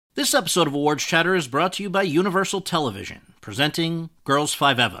This episode of Awards Chatter is brought to you by Universal Television, presenting Girls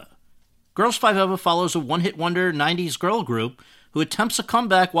 5 Eva. Girls 5 Eva follows a one-hit wonder 90s girl group who attempts a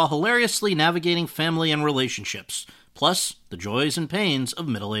comeback while hilariously navigating family and relationships, plus the joys and pains of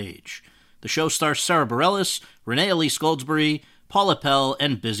middle age. The show stars Sarah Bareilles, Renee Elise Goldsberry, Paula Pell,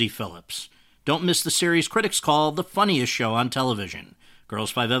 and Busy Phillips. Don't miss the series critics call the funniest show on television.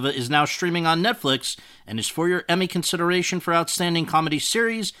 Girls 5 Eva is now streaming on Netflix and is for your Emmy consideration for Outstanding Comedy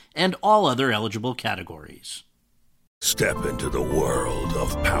Series and all other eligible categories. Step into the world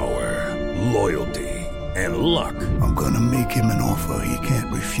of power, loyalty, and luck. I'm gonna make him an offer he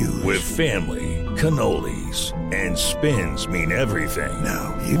can't refuse. With family, cannolis, and spins mean everything.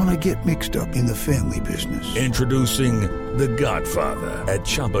 Now, you wanna get mixed up in the family business. Introducing The Godfather at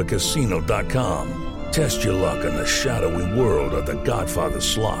ChumbaCasino.com. Test your luck in the shadowy world of The Godfather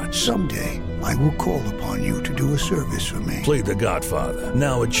slot. Someday, I will call upon you to do a service for me. Play The Godfather,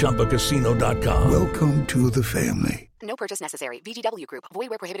 now at ChumbaCasino.com. Welcome to the family. No purchase necessary. VGW Group. Void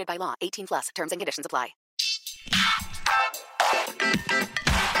where prohibited by law. 18 plus. Terms and conditions apply.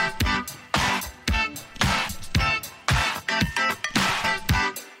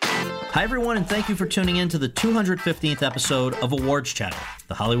 Hi, everyone, and thank you for tuning in to the 215th episode of Awards Chatter,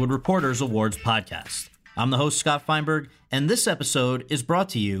 the Hollywood Reporter's awards podcast. I'm the host, Scott Feinberg, and this episode is brought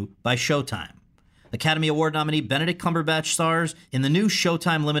to you by Showtime. Academy Award nominee Benedict Cumberbatch stars in the new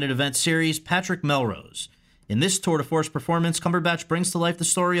Showtime limited event series, Patrick Melrose. In this tour de force performance, Cumberbatch brings to life the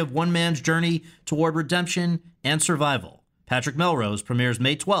story of one man's journey toward redemption and survival. Patrick Melrose premieres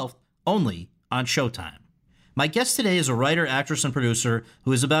May 12th, only on Showtime. My guest today is a writer, actress, and producer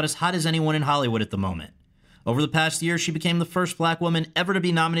who is about as hot as anyone in Hollywood at the moment. Over the past year, she became the first black woman ever to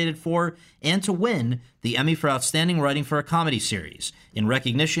be nominated for and to win the Emmy for Outstanding Writing for a Comedy Series in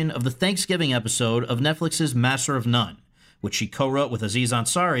recognition of the Thanksgiving episode of Netflix's Master of None, which she co-wrote with Aziz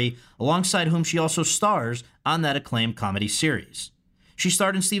Ansari, alongside whom she also stars on that acclaimed comedy series. She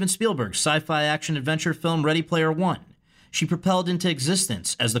starred in Steven Spielberg's sci-fi action-adventure film Ready Player One. She propelled into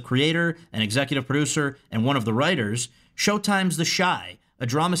existence as the creator and executive producer and one of the writers, Showtime's The Chi, a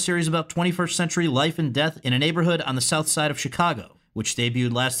drama series about 21st century life and death in a neighborhood on the south side of Chicago, which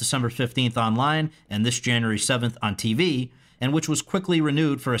debuted last December 15th online and this January 7th on TV, and which was quickly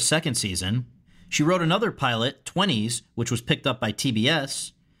renewed for a second season. She wrote another pilot, 20s, which was picked up by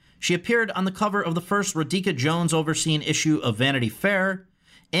TBS. She appeared on the cover of the first Radhika Jones overseen issue of Vanity Fair.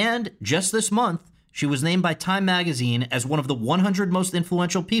 And just this month, she was named by Time magazine as one of the 100 most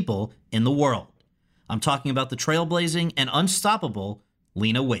influential people in the world. I'm talking about the trailblazing and unstoppable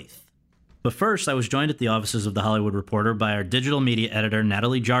Lena Waithe. But first, I was joined at the offices of The Hollywood Reporter by our digital media editor,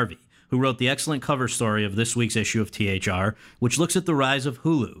 Natalie Jarvie, who wrote the excellent cover story of this week's issue of THR, which looks at the rise of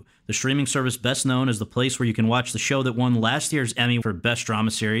Hulu, the streaming service best known as the place where you can watch the show that won last year's Emmy for Best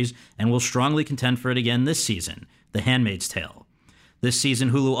Drama Series and will strongly contend for it again this season, The Handmaid's Tale. This season,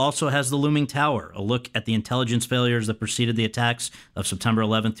 Hulu also has The Looming Tower, a look at the intelligence failures that preceded the attacks of September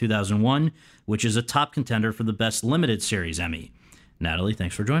 11, 2001, which is a top contender for the Best Limited Series Emmy. Natalie,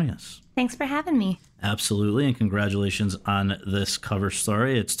 thanks for joining us. Thanks for having me. Absolutely, and congratulations on this cover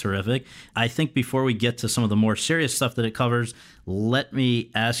story. It's terrific. I think before we get to some of the more serious stuff that it covers, let me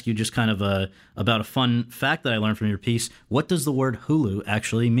ask you just kind of about a fun fact that I learned from your piece. What does the word Hulu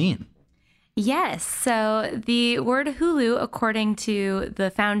actually mean? Yes. So the word Hulu, according to the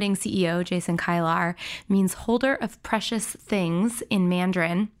founding CEO, Jason Kilar, means holder of precious things in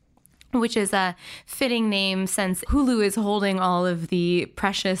Mandarin, which is a fitting name since Hulu is holding all of the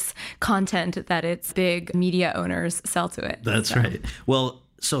precious content that its big media owners sell to it. That's right. Well,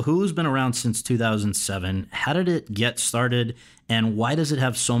 so Hulu's been around since 2007. How did it get started, and why does it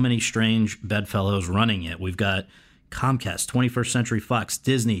have so many strange bedfellows running it? We've got Comcast, 21st Century Fox,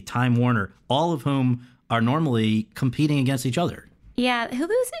 Disney, Time Warner, all of whom are normally competing against each other. Yeah,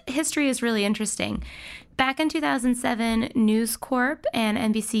 Hulu's history is really interesting. Back in 2007, News Corp and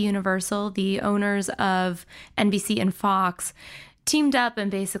NBC Universal, the owners of NBC and Fox, teamed up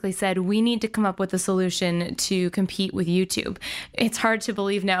and basically said, we need to come up with a solution to compete with YouTube. It's hard to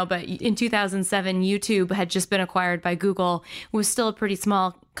believe now, but in 2007, YouTube had just been acquired by Google. It was still a pretty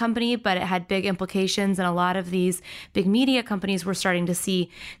small company, but it had big implications, and a lot of these big media companies were starting to see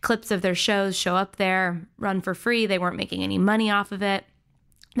clips of their shows show up there, run for free. They weren't making any money off of it.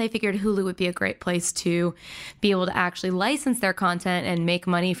 they figured Hulu would be a great place to be able to actually license their content and make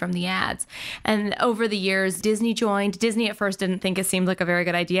money from the ads. And over the years, Disney joined. Disney at first didn't think it seemed like a very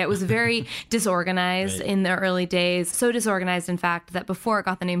good idea. It was very disorganized in the early days. So disorganized, in fact, that before it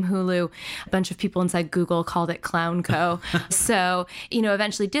got the name Hulu, a bunch of people inside Google called it Clown Co. So,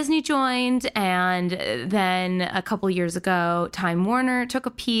 eventually Disney joined. And then a couple years ago, Time Warner took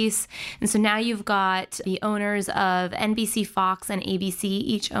a piece. And so now you've got the owners of NBC, Fox, and ABC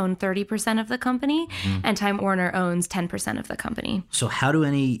each own 30% of the company, and Time Warner owns 10% of the company. So how do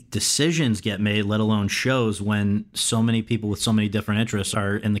any decisions get made, let alone shows, when so many people with so many different interests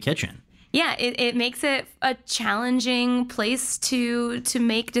are in the kitchen? Yeah, it makes it a challenging place to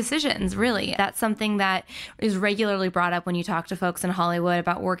make decisions, really. That's something that is regularly brought up when you talk to folks in Hollywood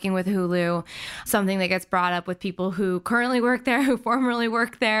about working with Hulu, something that gets brought up with people who currently work there, who formerly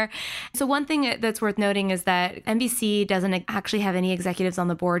worked there. So one thing that's worth noting is that NBC doesn't actually have any executives on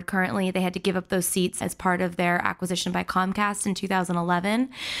the board currently. They had to give up those seats as part of their acquisition by Comcast in 2011.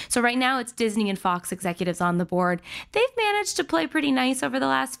 So right now it's Disney and Fox executives on the board. They've managed to play pretty nice over the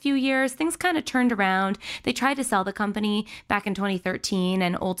last few years. Things kind of turned around. They tried to sell the company back in 2013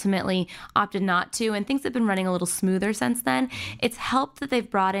 and ultimately opted not to, and things have been running a little smoother since then. It's helped that they've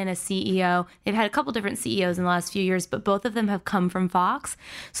brought in a CEO. They've had a couple different CEOs in the last few years, but both of them have come from Fox.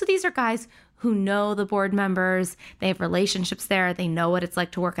 So these are guys who know the board members. They have relationships there. They know what it's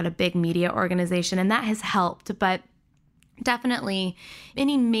like to work at a big media organization, and that has helped. But definitely,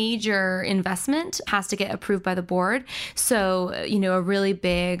 any major investment has to get approved by the board. So, a really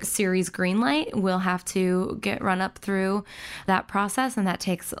big series greenlight will have to get run up through that process. And that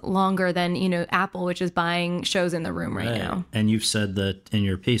takes longer than, Apple, which is buying shows in the room right now. And you've said that in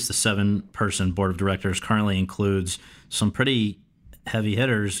your piece, the 7-person board of directors currently includes some pretty heavy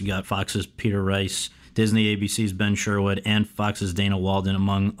hitters. You got Fox's Peter Rice, Disney, ABC's Ben Sherwood, and Fox's Dana Walden,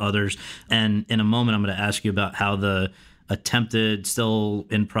 among others. And in a moment, I'm going to ask you about how the attempted, still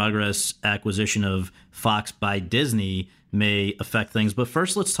in progress acquisition of Fox by Disney may affect things. But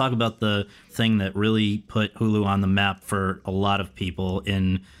first, let's talk about the thing that really put Hulu on the map for a lot of people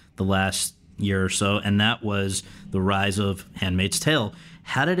in the last year or so, and that was the rise of Handmaid's Tale.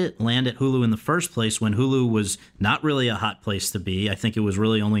 How did it land at Hulu in the first place when Hulu was not really a hot place to be? I think it was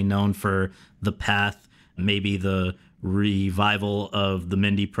really only known for The Path, maybe the revival of The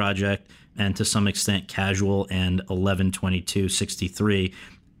Mindy Project, and to some extent Casual and 11/22/63.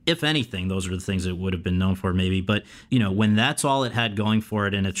 If anything, those are the things it would have been known for maybe. But, when that's all it had going for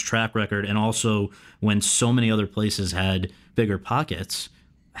it in its track record, and also when so many other places had bigger pockets,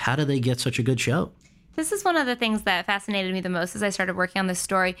 how did they get such a good show? This is one of the things that fascinated me the most as I started working on this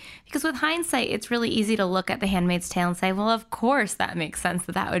story, because with hindsight, it's really easy to look at The Handmaid's Tale and say, well, of course that makes sense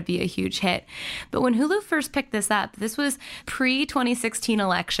that would be a huge hit. But when Hulu first picked this up, this was pre-2016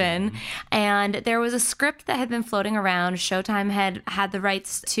 election, and there was a script that had been floating around. Showtime had the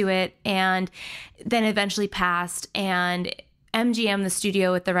rights to it, and then eventually passed, and MGM, the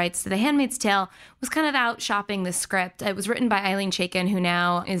studio with the rights to The Handmaid's Tale, was kind of out shopping the script. It was written by Eileen Chaikin, who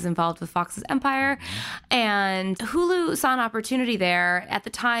now is involved with Fox's Empire. And Hulu saw an opportunity there. At the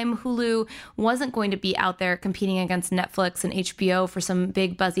time, Hulu wasn't going to be out there competing against Netflix and HBO for some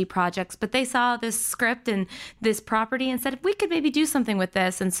big buzzy projects, but they saw this script and this property and said, we could maybe do something with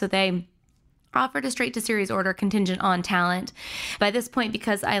this. And so they offered a straight-to-series order contingent on talent. By this point,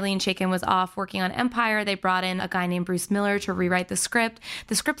 because Eileen Chaikin was off working on Empire, they brought in a guy named Bruce Miller to rewrite the script.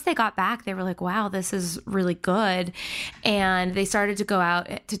 The scripts they got back, they were like, wow, this is really good. And they started to go out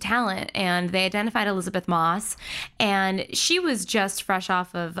to talent, and they identified Elizabeth Moss. And she was just fresh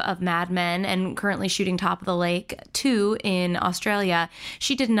off of Mad Men and currently shooting Top of the Lake 2 in Australia.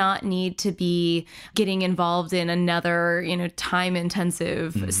 She did not need to be getting involved in another,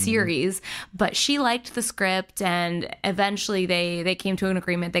 time-intensive series. But she liked the script, and eventually they came to an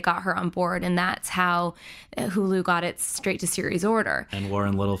agreement. They got her on board, and that's how Hulu got its straight-to-series order. And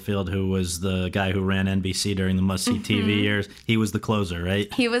Warren Littlefield, who was the guy who ran NBC during the must-see TV years, he was the closer,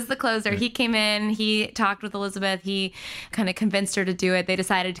 right? He was the closer. He came in, he talked with Elizabeth, he kind of convinced her to do it. They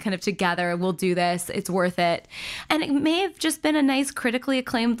decided kind of together, we'll do this, it's worth it. And it may have just been a nice, critically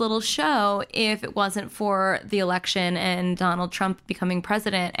acclaimed little show if it wasn't for the election and Donald Trump becoming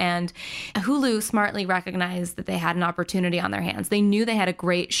president. And Hulu smartly recognized that they had an opportunity on their hands. They knew they had a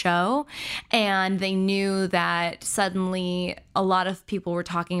great show, and they knew that suddenly a lot of people were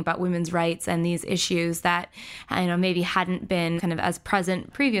talking about women's rights and these issues that, maybe hadn't been kind of as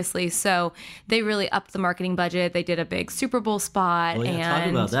present previously. So they really upped the marketing budget. They did a big Super Bowl spot. Well, talk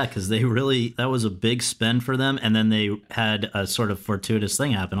about that, because that was a big spend for them, and then they had a sort of fortuitous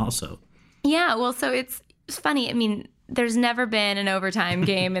thing happen also. Yeah, well, so it's funny. I mean, there's never been an overtime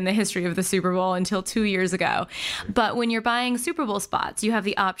game in the history of the Super Bowl until 2 years ago. But when you're buying Super Bowl spots, you have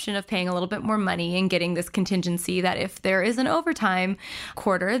the option of paying a little bit more money and getting this contingency that if there is an overtime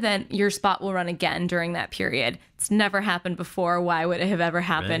quarter, then your spot will run again during that period. It's never happened before. Why would it have ever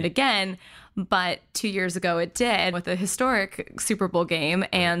happened again? But 2 years ago it did with a historic Super Bowl game.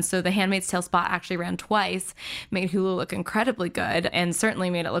 And so the Handmaid's Tale spot actually ran twice, made Hulu look incredibly good, and certainly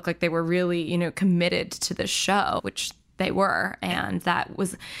made it look like they were really, committed to the show, which they were. And that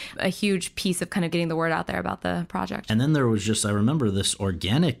was a huge piece of kind of getting the word out there about the project. And then there was just, I remember this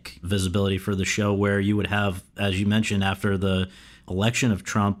organic visibility for the show where you would have, as you mentioned, after the election of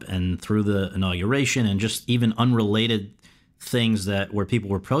Trump and through the inauguration and just even unrelated things that where people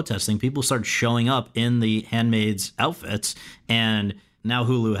were protesting, people started showing up in the Handmaid's outfits. And now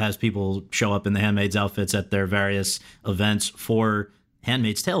Hulu has people show up in the Handmaid's outfits at their various events for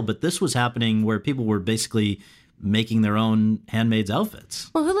Handmaid's Tale. But this was happening where people were basically making their own Handmaid's outfits.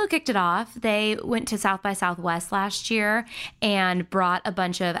 Well, Hulu kicked it off. They went to South by Southwest last year and brought a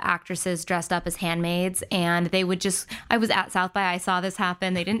bunch of actresses dressed up as handmaids. And they would I was at South by, I saw this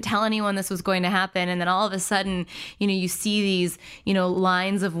happen. They didn't tell anyone this was going to happen. And then all of a sudden, you see these,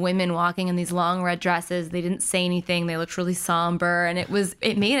 lines of women walking in these long red dresses. They didn't say anything. They looked really somber. And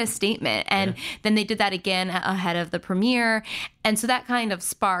it made a statement. And then they did that again ahead of the premiere. And so that kind of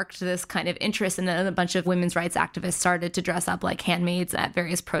sparked this kind of interest, and then a bunch of women's rights activists started to dress up like handmaids at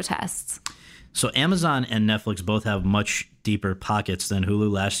various protests. So Amazon and Netflix both have much deeper pockets than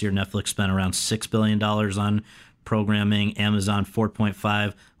Hulu. Last year, Netflix spent around $6 billion on programming, Amazon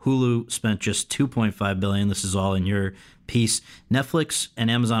 4.5. Hulu spent just 2.5 billion. This is all in your piece. Netflix and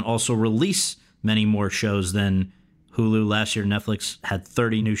Amazon also release many more shows than Hulu. Last year, Netflix had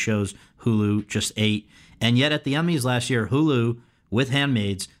 30 new shows, Hulu just 8. And yet at the Emmys last year, Hulu, with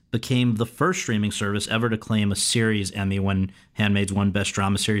Handmaids, became the first streaming service ever to claim a series Emmy when Handmaids won Best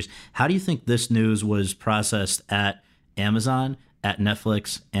Drama Series. How do you think this news was processed at Amazon, at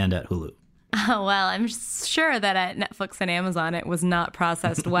Netflix, and at Hulu? Oh, well, I'm sure that at Netflix and Amazon, it was not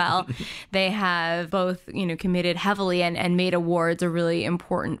processed well. They have both, committed heavily and made awards a really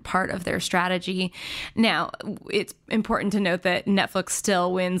important part of their strategy. Now, it's important to note that Netflix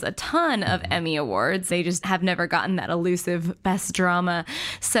still wins a ton of Emmy awards. They just have never gotten that elusive best drama.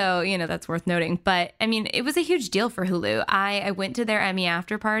 So, that's worth noting. But, it was a huge deal for Hulu. I went to their Emmy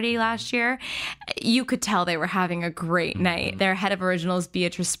after party last year. You could tell they were having a great night. Their head of originals,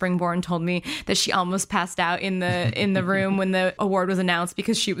 Beatrice Springborn, told me that she almost passed out in the room when the award was announced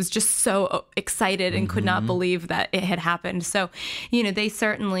because she was just so excited and could not believe that it had happened. So, they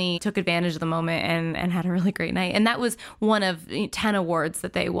certainly took advantage of the moment and had a really great night. And that was one of 10 awards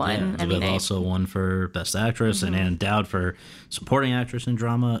that they won. Yeah, Elizabeth also won for Best Actress and Ann Dowd for Supporting Actress in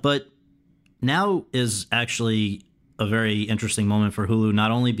Drama. But now is actually a very interesting moment for Hulu,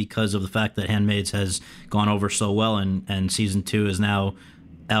 not only because of the fact that Handmaids has gone over so well and season 2 is now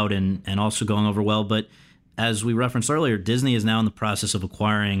out and also going over well, but as we referenced earlier, Disney is now in the process of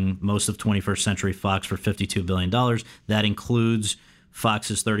acquiring most of 21st Century Fox for $52 billion. That includes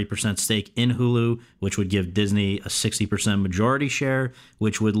Fox's 30% stake in Hulu, which would give Disney a 60% majority share,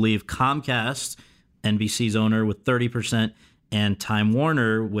 which would leave Comcast, NBC's owner, with 30%, and Time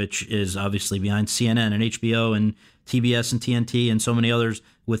Warner, which is obviously behind CNN and HBO and TBS and TNT and so many others,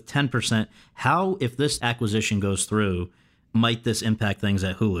 with 10%. How, if this acquisition goes through, might this impact things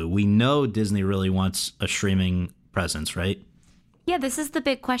at Hulu? We know Disney really wants a streaming presence, right? Yeah, this is the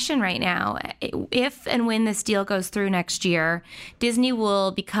big question right now. If and when this deal goes through next year, Disney will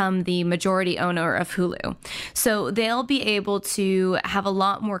become the majority owner of Hulu. So they'll be able to have a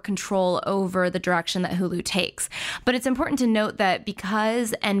lot more control over the direction that Hulu takes. But it's important to note that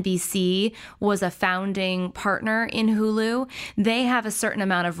because NBC was a founding partner in Hulu, they have a certain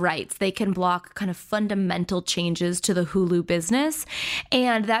amount of rights. They can block kind of fundamental changes to the Hulu business.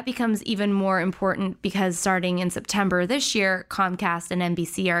 And that becomes even more important because starting in September this year, Comcast and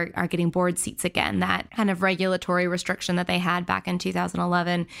NBC are getting board seats again. That kind of regulatory restriction that they had back in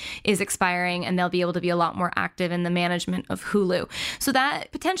 2011 is expiring, and they'll be able to be a lot more active in the management of Hulu. So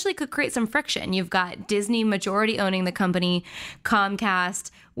that potentially could create some friction. You've got Disney majority owning the company, Comcast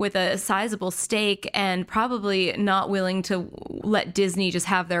with a sizable stake and probably not willing to let Disney just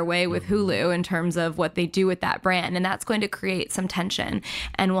have their way with Hulu in terms of what they do with that brand. And that's going to create some tension,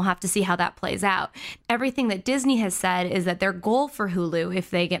 and we'll have to see how that plays out. Everything that Disney has said is that their goal for Hulu, if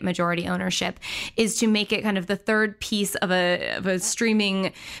they get majority ownership, is to make it kind of the third piece of a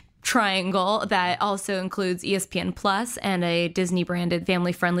streaming triangle that also includes ESPN Plus and a Disney branded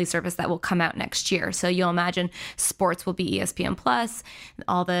family friendly service that will come out next year. So you'll imagine sports will be ESPN Plus.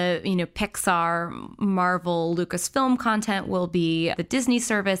 All the, Pixar, Marvel, Lucasfilm content will be the Disney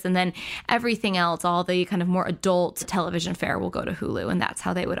service. And then everything else, all the kind of more adult television fare will go to Hulu. And that's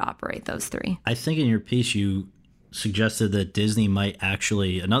how they would operate those three. I think in your piece, you suggested that Disney might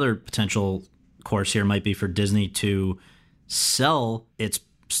actually, another potential course here might be for Disney to sell its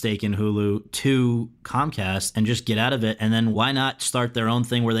stake in Hulu to Comcast and just get out of it. And then why not start their own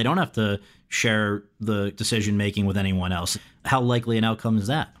thing where they don't have to share the decision making with anyone else? How likely an outcome is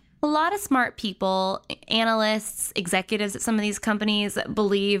that? A lot of smart people, analysts, executives at some of these companies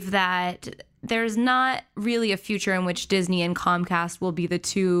believe that there's not really a future in which Disney and Comcast will be the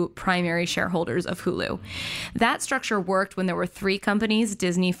two primary shareholders of Hulu. That structure worked when there were three companies,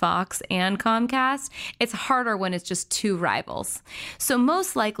 Disney, Fox, and Comcast. It's harder when it's just two rivals. So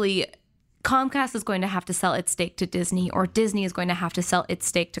most likely, Comcast is going to have to sell its stake to Disney, or Disney is going to have to sell its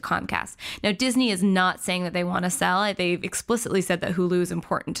stake to Comcast. Now, Disney is not saying that they want to sell. They've explicitly said that Hulu is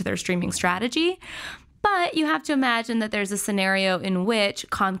important to their streaming strategy. But you have to imagine that there's a scenario in which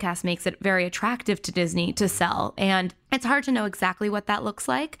Comcast makes it very attractive to Disney to sell. And it's hard to know exactly what that looks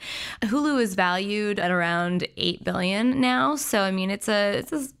like. Hulu is valued at around $8 billion now. So, it's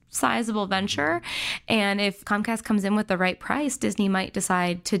a sizable venture. And if Comcast comes in with the right price, Disney might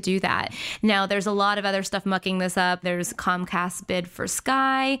decide to do that. Now, there's a lot of other stuff mucking this up. There's Comcast's bid for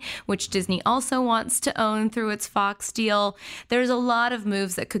Sky, which Disney also wants to own through its Fox deal. There's a lot of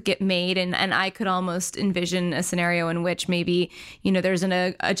moves that could get made. And I could almost envision a scenario in which maybe, there's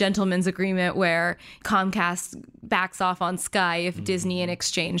a gentleman's agreement where Comcast backs off on Sky if Disney in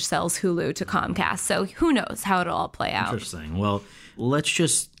exchange sells Hulu to Comcast. So who knows how it'll all play out. Interesting. Well, let's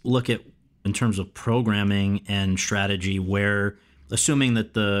just look at, in terms of programming and strategy, where, assuming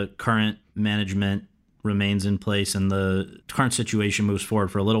that the current management remains in place and the current situation moves forward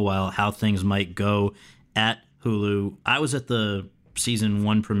for a little while, how things might go at Hulu. I was at the season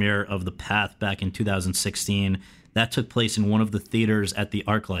 1 premiere of The Path back in 2016. That took place in one of the theaters at the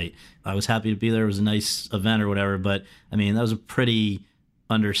ArcLight. I was happy to be there. It was a nice event or whatever, but that was a pretty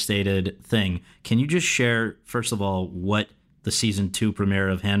understated thing. Can you just share, first of all, what the season 2 premiere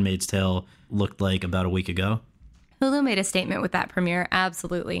of Handmaid's Tale looked like about a week ago? Hulu made a statement with that premiere.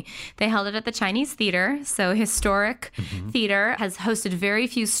 Absolutely. They held it at the Chinese Theater. So historic theater, has hosted very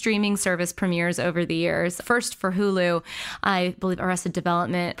few streaming service premieres over the years. First for Hulu, I believe Arrested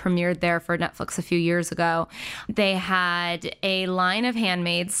Development premiered there for Netflix a few years ago. They had a line of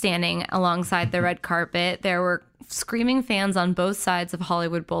handmaids standing alongside the red carpet. There were screaming fans on both sides of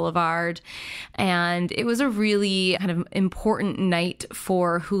Hollywood Boulevard. And it was a really kind of important night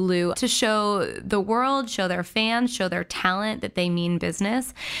for Hulu to show the world, show their fans, show their talent that they mean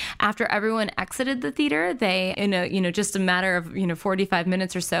business. After everyone exited the theater, they, in just a matter of 45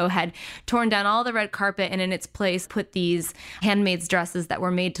 minutes or so, had torn down all the red carpet and in its place put these handmaids' dresses that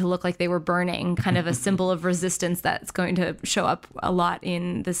were made to look like they were burning, kind of a symbol of resistance that's going to show up a lot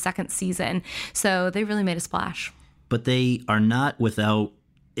in the second season. So they really made a splash. But they are not without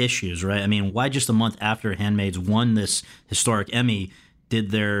issues, right? Why just a month after Handmaids won this historic Emmy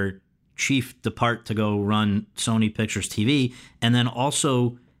did their chief depart to go run Sony Pictures TV? And then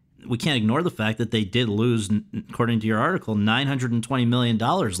also, we can't ignore the fact that they did lose, according to your article, $920 million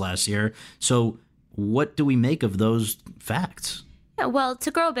last year. So what do we make of those facts? Well, to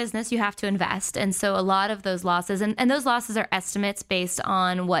grow a business, you have to invest. And so a lot of those losses, and those losses are estimates based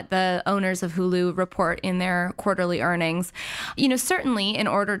on what the owners of Hulu report in their quarterly earnings. Certainly in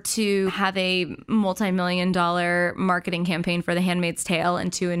order to have a multi-million-dollar marketing campaign for The Handmaid's Tale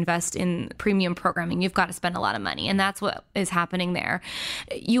and to invest in premium programming, you've got to spend a lot of money. And that's what is happening there.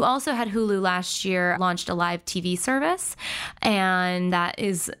 You also had Hulu last year launched a live TV service, and that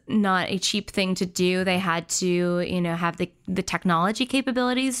is not a cheap thing to do. They had to, have the technology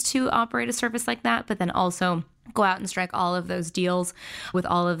capabilities to operate a service like that, but then also go out and strike all of those deals with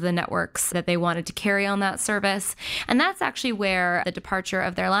all of the networks that they wanted to carry on that service. And that's actually where the departure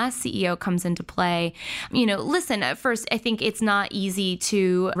of their last CEO comes into play. Listen, at first, I think it's not easy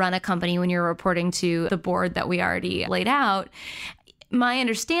to run a company when you're reporting to the board that we already laid out. My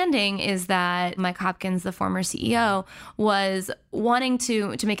understanding is that Mike Hopkins, the former CEO, was wanting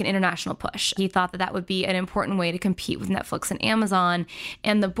to make an international push. He thought that would be an important way to compete with Netflix and Amazon.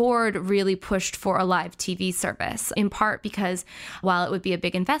 And the board really pushed for a live TV service, in part because while it would be a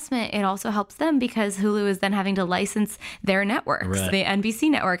big investment, it also helps them because Hulu is then having to license their networks. Right. The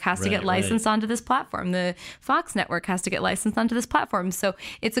NBC network has to get licensed onto this platform. The Fox network has to get licensed onto this platform. So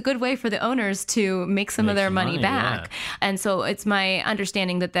it's a good way for the owners to make some of their money back. Yeah. And so it's my my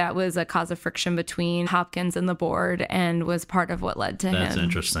understanding that was a cause of friction between Hopkins and the board and was part of what led to That's him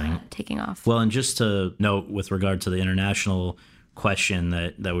interesting. Taking off. Well, and just to note with regard to the international question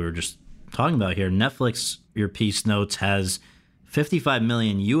that we were just talking about here, Netflix, your piece notes, has 55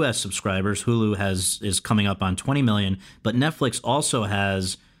 million U.S. subscribers. Hulu is coming up on 20 million, but Netflix also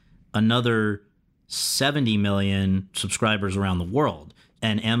has another 70 million subscribers around the world,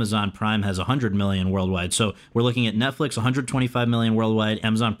 and Amazon Prime has 100 million worldwide. So we're looking at Netflix, 125 million worldwide,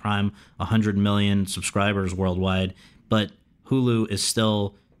 Amazon Prime, 100 million subscribers worldwide, but Hulu is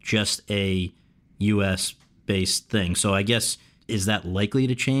still just a U.S.-based thing. So I guess, is that likely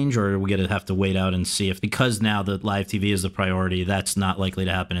to change, or are we going to have to wait out and see if, because now the live TV is the priority, that's not likely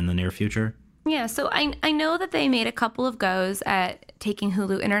to happen in the near future? Yeah, so I know that they made a couple of goes at taking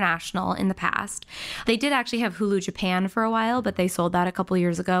Hulu international in the past. They did actually have Hulu Japan for a while, but they sold that a couple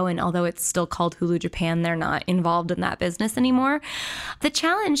years ago. And although it's still called Hulu Japan, they're not involved in that business anymore. The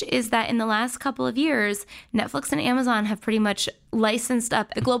challenge is that in the last couple of years, Netflix and Amazon have pretty much licensed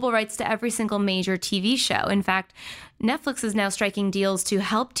up global rights to every single major TV show. In fact, Netflix is now striking deals to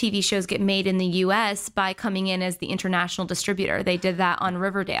help TV shows get made in the U.S. by coming in as the international distributor. They did that on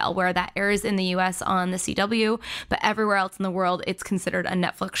Riverdale, where that airs in the U.S. on the CW, but everywhere else in the world, it's considered a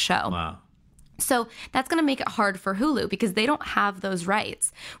Netflix show. Wow. So that's going to make it hard for Hulu because they don't have those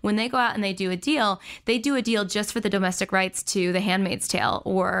rights. When they go out and they do a deal just for the domestic rights to The Handmaid's Tale,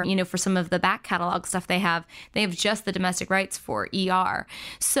 or, for some of the back catalog stuff they have just the domestic rights for ER.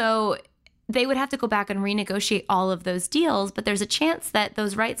 So they would have to go back and renegotiate all of those deals, but there's a chance that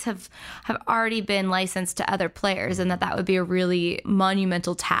those rights have already been licensed to other players, and that would be a really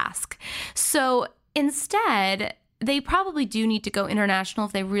monumental task. So instead, they probably do need to go international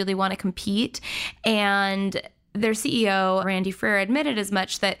if they really want to compete. And their CEO, Randy Freer, admitted as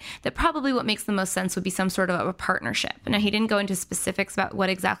much that probably what makes the most sense would be some sort of a partnership. Now, he didn't go into specifics about what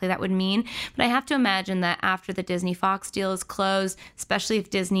exactly that would mean, but I have to imagine that after the Disney-Fox deal is closed, especially if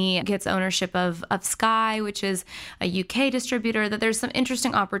Disney gets ownership of Sky, which is a UK distributor, that there's some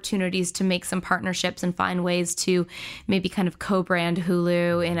interesting opportunities to make some partnerships and find ways to maybe kind of co-brand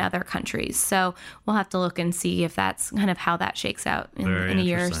Hulu in other countries. So we'll have to look and see if that's kind of how that shakes out in a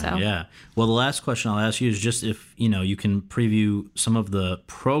year or so. Yeah. Well, the last question I'll ask you is just if you can preview some of the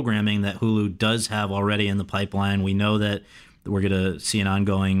programming that Hulu does have already in the pipeline. We know that we're going to see an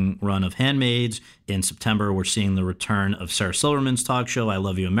ongoing run of Handmaids. In September, we're seeing the return of Sarah Silverman's talk show, I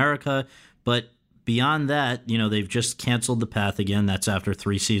Love You, America. But beyond that, they've just canceled The Path again. That's after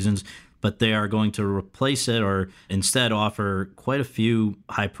 3 seasons. But they are going to replace it, or instead offer quite a few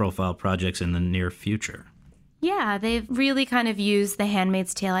high-profile projects in the near future. Yeah, they've really kind of used The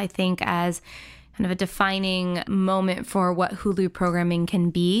Handmaid's Tale, I think, as kind of a defining moment for what Hulu programming can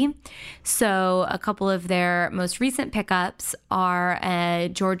be. So a couple of their most recent pickups are a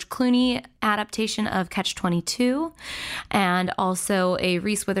George Clooney adaptation of Catch-22, and also a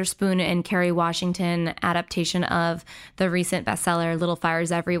Reese Witherspoon and Kerry Washington adaptation of the recent bestseller Little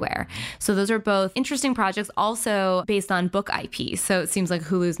Fires Everywhere. So those are both interesting projects, also based on book IP. So it seems like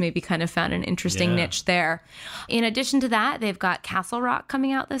Hulu's maybe kind of found an interesting niche there. In addition to that, they've got Castle Rock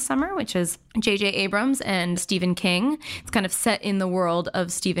coming out this summer, which is J.J. Abrams and Stephen King. It's kind of set in the world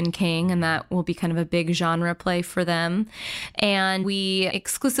of Stephen King, and that will be kind of a big genre play for them. And we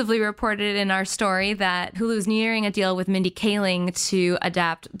exclusively reported in our story that Hulu's nearing a deal with Mindy Kaling to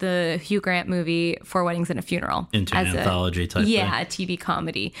adapt the Hugh Grant movie Four Weddings and a Funeral. Into an anthology type thing. Yeah, a TV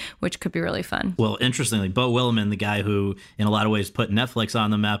comedy, which could be really fun. Well, interestingly, Beau Willimon, the guy who in a lot of ways put Netflix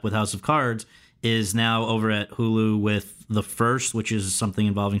on the map with House of Cards, is now over at Hulu with The First, which is something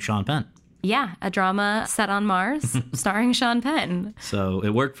involving Sean Penn. Yeah, a drama set on Mars starring Sean Penn. So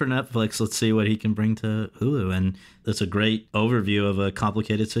it worked for Netflix. Let's see what he can bring to Hulu. And that's a great overview of a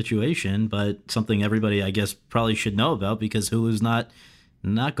complicated situation, but something everybody, I guess, probably should know about because Hulu's not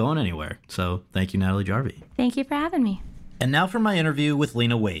going anywhere. So thank you, Natalie Jarvie. Thank you for having me. And now for my interview with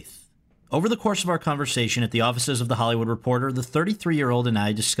Lena Waithe. Over the course of our conversation at the offices of The Hollywood Reporter, the 33-year-old and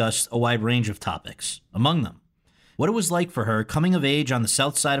I discussed a wide range of topics. Among them, what it was like for her coming of age on the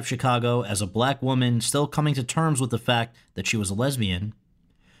south side of Chicago as a black woman still coming to terms with the fact that she was a lesbian.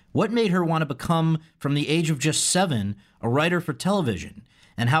 What made her want to become, from the age of just 7, a writer for television,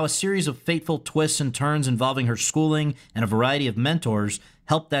 and how a series of fateful twists and turns involving her schooling and a variety of mentors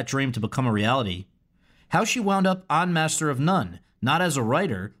helped that dream to become a reality. How she wound up on Master of None, not as a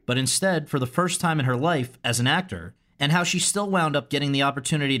writer, but instead, for the first time in her life, as an actor, and how she still wound up getting the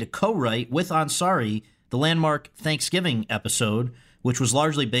opportunity to co-write with Ansari the landmark Thanksgiving episode, which was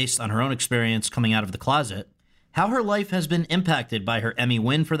largely based on her own experience coming out of the closet, how her life has been impacted by her Emmy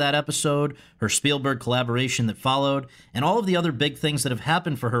win for that episode, her Spielberg collaboration that followed, and all of the other big things that have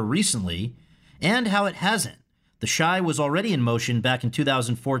happened for her recently, and how it hasn't. The Chi was already in motion back in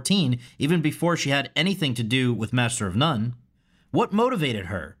 2014, even before she had anything to do with Master of None. What motivated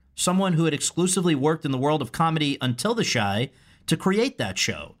her, someone who had exclusively worked in the world of comedy until The Chi, to create that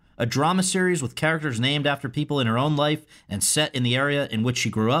show, a drama series with characters named after people in her own life and set in the area in which she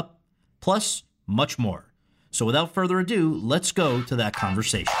grew up, plus much more. So without further ado, let's go to that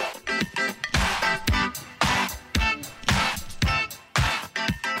conversation.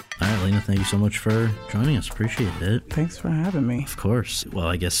 All right, Lena, thank you so much for joining us. Appreciate it. Thanks for having me. Of course. Well,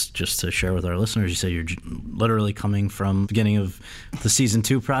 I guess just to share with our listeners, you say you're literally coming from the beginning of the season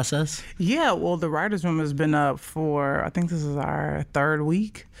 2 process? Yeah, well, the writer's room has been up for, I think this is our 3rd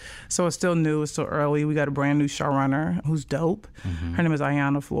week. So it's still new, it's still early. We got a brand new showrunner who's dope. Mm-hmm. Her name is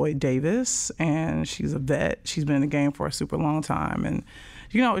Ayanna Floyd Davis, and she's a vet. She's been in the game for a super long time. And,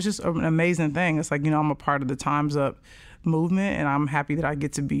 you know, it's just an amazing thing. It's like, you know, I'm a part of the Time's Up movement, and I'm happy that I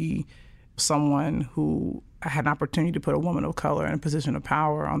get to be someone who had an opportunity to put a woman of color in a position of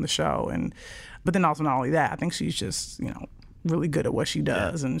power on the show. But then also not only that, I think she's just, you know, really good at what she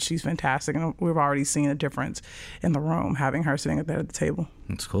does, and she's fantastic, and we've already seen a difference in the room having her sitting there at the table.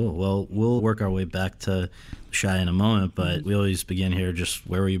 That's cool. Well, we'll work our way back to Chi in a moment, but we always begin here just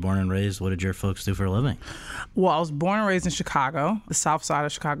where were you born and raised? What did your folks do for a living? Well, I was born and raised in Chicago, the south side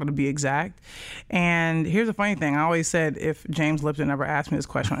of Chicago to be exact. And here's the funny thing. I always said if James Lipton ever asked me this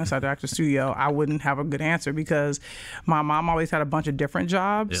question inside the Actors Studio, I wouldn't have a good answer because my mom always had a bunch of different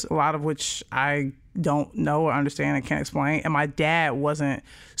jobs, a lot of which I don't know or understand and can't explain. And my dad wasn't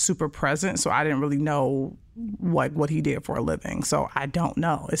super present, so I didn't really know what he did for a living. So I don't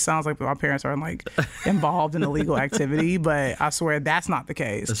know. It sounds like my parents are like involved in illegal activity, but I swear that's not the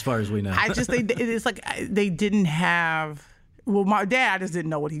case. As far as we know. It's like they didn't have. Well, my dad, I just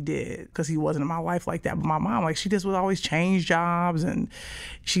didn't know what he did because he wasn't in my life like that. But my mom, like, she just would always change jobs, and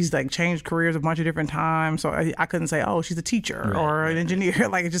she's like changed careers a bunch of different times. So I couldn't say, oh, she's a teacher or an engineer.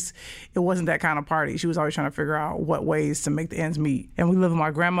 Like, it wasn't that kind of party. She was always trying to figure out what ways to make the ends meet. And we lived with my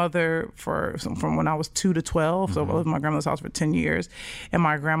grandmother from when I was 2 to 12. Mm-hmm. So I lived in my grandmother's house for 10 years. And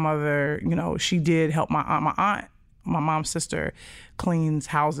my grandmother, you know, she did help my aunt. My mom's sister cleans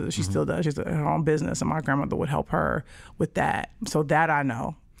houses. She still does. She has her own business, and my grandmother would help her with that. So that I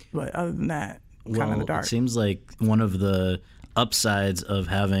know. But other than that, kind of in the dark. It seems like one of the upsides of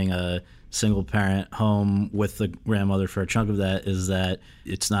having a single-parent home with the grandmother for a chunk of that is that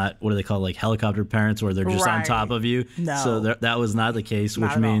it's not, what do they call, like helicopter parents, where they're just on top of you. No. So that was not the case,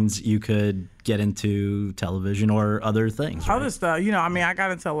 which means you could get into television or other things, right? Other stuff. You know, I mean, I got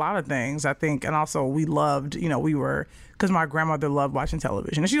into a lot of things, I think. And also we loved, you know, we were, because my grandmother loved watching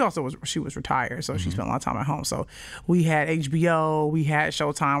television. And she was retired, so she spent a lot of time at home. So we had HBO, we had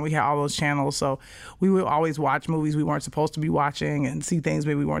Showtime, we had all those channels. So we would always watch movies we weren't supposed to be watching and see things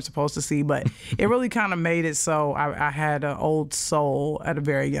maybe we weren't supposed to see. But it really kind of made it so I had an old soul at a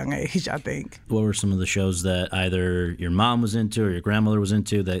very young age, I think. What were some of the shows that either your mom was into or your grandmother was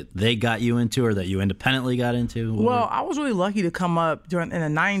into that they got you into or that you independently got into? Well, I was really lucky to come up in the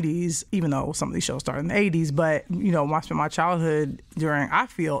 90s, even though some of these shows started in the 80s. But, you know, I spent my childhood I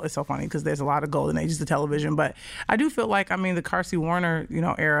feel, it's so funny because there's a lot of golden ages of television, but I do feel like, I mean, the Carsey Warner, you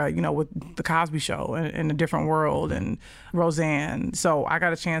know, era, you know, with the Cosby Show and A Different World and Roseanne. So I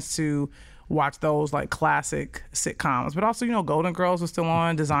got a chance to watch those like classic sitcoms, but also, you know, Golden Girls was still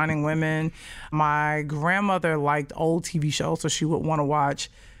on, Designing Women. My grandmother liked old TV shows, so she would want to watch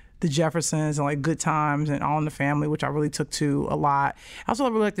The Jeffersons and like Good Times and All in the Family, which I really took to a lot. I also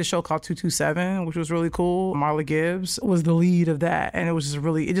really liked this show called 227, which was really cool. Marla Gibbs was the lead of that, and it was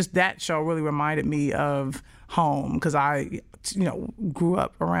just that show really reminded me of home because I, you know, grew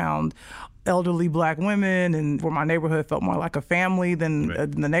up around elderly black women, and where my neighborhood felt more like a family than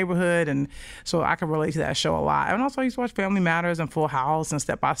the neighborhood, and so I could relate to that show a lot. And also I used to watch Family Matters and Full House and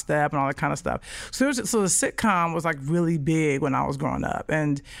Step by Step and all that kind of stuff. So the sitcom was like really big when I was growing up,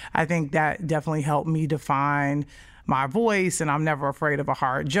 and I think that definitely helped me define my voice, and I'm never afraid of a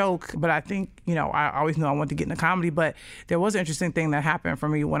hard joke. But I think, you know, I always knew I wanted to get into comedy, but there was an interesting thing that happened for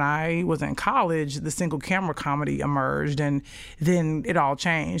me when I was in college. The single camera comedy emerged, and then it all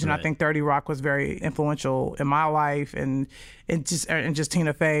changed. And I think 30 Rock was very influential in my life, and just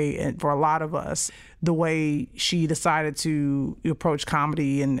Tina Fey, and for a lot of us. the way she decided to approach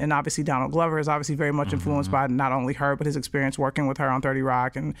comedy. And obviously Donald Glover is obviously very much influenced by not only her, but his experience working with her on 30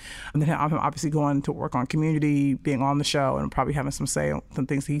 Rock. And then I'm obviously going to work on Community, being on the show, and probably having some say on some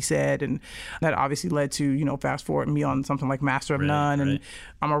things he said. And that obviously led to, fast forward me on something like Master of None. And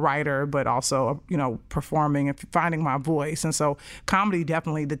I'm a writer, but also, performing and finding my voice. And so comedy,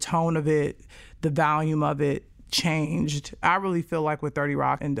 definitely the tone of it, the volume of it, changed. I really feel like with 30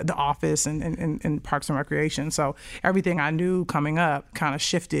 Rock and The Office and Parks and Recreation. So everything I knew coming up kind of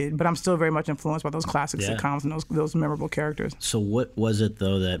shifted, but I'm still very much influenced by those classic sitcoms and those memorable characters. So what was it,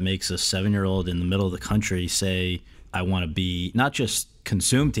 though, that makes a 7-year-old in the middle of the country say, I want to be, not just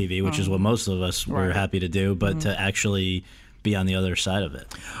consume TV, which is what most of us were happy to do, but to actually be on the other side of it?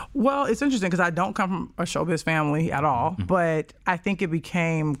 Well, it's interesting because I don't come from a showbiz family at all, but I think it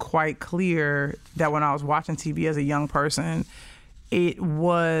became quite clear that when I was watching TV as a young person, it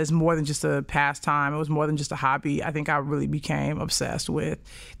was more than just a pastime. It was more than just a hobby. I think I really became obsessed with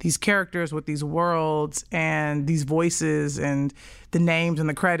these characters, with these worlds, and these voices, and the names and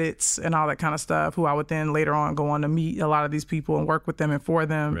the credits and all that kind of stuff, who I would then later on go on to meet a lot of these people and work with them and for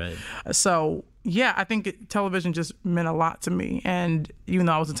them. Right. So, yeah, I think television just meant a lot to me. And even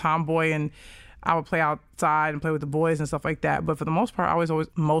though I was a tomboy and I would play outside and play with the boys and stuff like that, but for the most part, I was always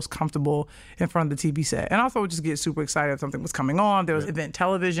most comfortable in front of the TV set. And also would just get super excited if something was coming on. There was event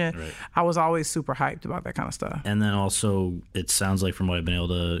television. Right. I was always super hyped about that kind of stuff. And then also, it sounds like from what I've been able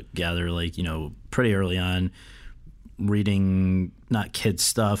to gather, pretty early on, reading not kids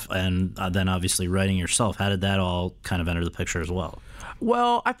stuff and then obviously writing yourself. How did that all kind of enter the picture as well?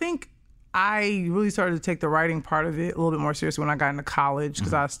 Well, I think I really started to take the writing part of it a little bit more seriously when I got into college,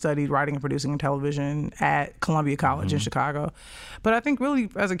 because I studied writing and producing and television at Columbia College in Chicago. But I think really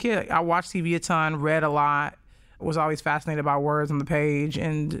as a kid, I watched TV a ton, read a lot, was always fascinated by words on the page,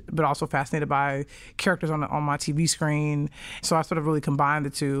 but also fascinated by characters on my TV screen. So I sort of really combined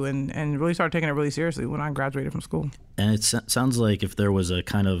the two and really started taking it really seriously when I graduated from school. And it sounds like if there was a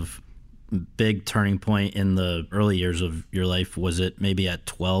kind of big turning point in the early years of your life, was it maybe at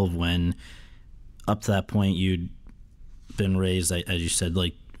 12 when up to that point you'd been raised, as you said,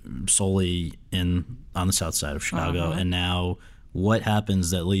 like solely on the south side of Chicago, and now what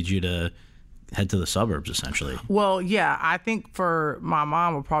happens that leads you to head to the suburbs, essentially? Well, yeah, I think for my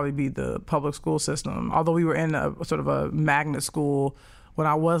mom would probably be the public school system. Although we were in a sort of a magnet school when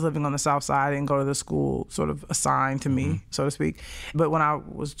I was living on the south side, I didn't go to the school sort of assigned to me, so to speak. But when I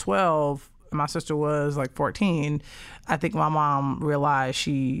was 12, my sister was like 14, I think my mom realized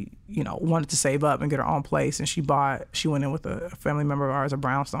she, wanted to save up and get her own place. And she went in with a family member of ours, a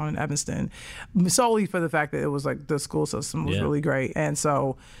brownstone in Evanston, solely for the fact that it was like the school system was really great. And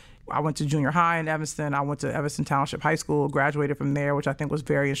so I went to junior high in Evanston. I went to Evanston Township High School, graduated from there, which I think was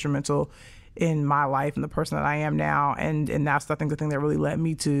very instrumental in my life and the person that I am now. And that's, I think, the thing that really led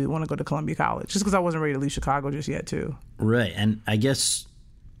me to want to go to Columbia College, just because I wasn't ready to leave Chicago just yet, too. Right. And I guess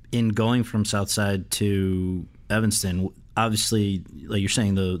in going from Southside to Evanston, obviously, like you're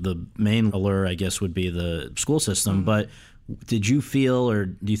saying, the main allure, I guess, would be the school system. But did you feel, or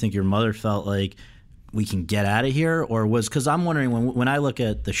do you think your mother felt like we can get out of here? Or because I'm wondering, when I look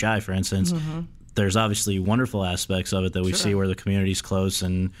at The Chi, for instance, there's obviously wonderful aspects of it that we see where the community's close,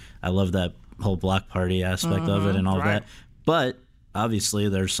 and I love that whole block party aspect of it and all that. But obviously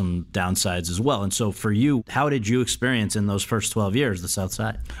there's some downsides as well. And so for you, how did you experience in those first 12 years the South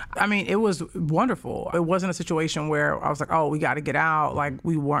Side? I mean, it was wonderful. It wasn't a situation where I was like, oh, we got to get out. Like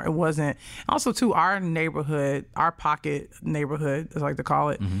we weren't, it wasn't. Also too, our neighborhood, our pocket neighborhood, as I like to call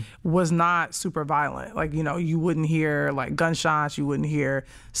it, was not super violent. Like, you wouldn't hear like gunshots, you wouldn't hear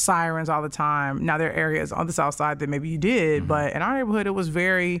sirens all the time. Now there are areas on the South Side that maybe you did, but in our neighborhood, it was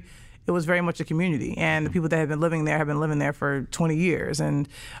very much a community, and the people that have been living there for 20 years, and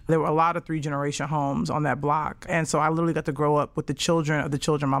there were a lot of 3-generation homes on that block. And so I literally got to grow up with the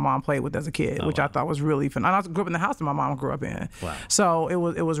children my mom played with as a kid, which I thought was really fun. And I grew up in the house that my mom grew up in. Wow. So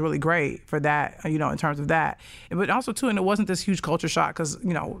it was really great for that, in terms of that. But also too, and it wasn't this huge culture shock because,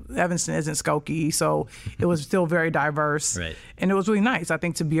 Evanston isn't Skokie, so it was still very diverse. Right. And it was really nice, I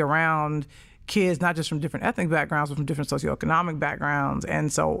think, to be around kids, not just from different ethnic backgrounds, but from different socioeconomic backgrounds.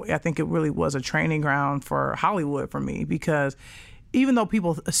 And so I think it really was a training ground for Hollywood for me, because even though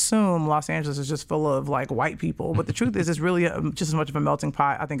people assume Los Angeles is just full of like white people, but the truth is it's really just as much of a melting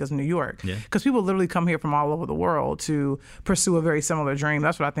pot, I think, as New York. Because people literally come here from all over the world to pursue a very similar dream.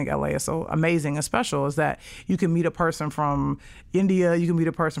 That's what I think LA is so amazing and special, is that you can meet a person from India, you can meet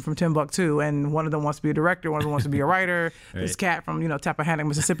a person from Timbuktu, and one of them wants to be a director, one of them wants to be a writer. This cat from, Tappahannock,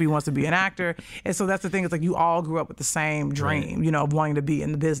 Mississippi wants to be an actor. And so that's the thing, it's like you all grew up with the same dream, of wanting to be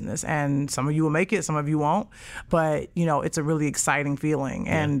in the business. And some of you will make it, some of you won't. But, it's a really exciting feeling.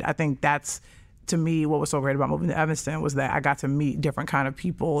 And I think that's, to me, what was so great about moving to Evanston was that I got to meet different kind of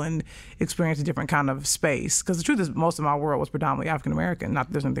people and experience a different kind of space. Because the truth is, most of my world was predominantly African American. Not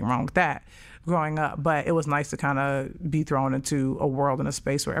that there's anything wrong with that growing up, but it was nice to kind of be thrown into a world and a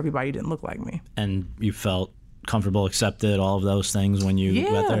space where everybody didn't look like me. And you felt comfortable, accepted, all of those things when you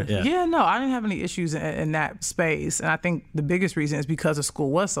got there? Yeah, no, I didn't have any issues in that space. And I think the biggest reason is because the school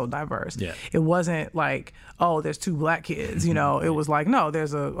was so diverse. It wasn't like, oh, there's 2 black kids, It was like, no,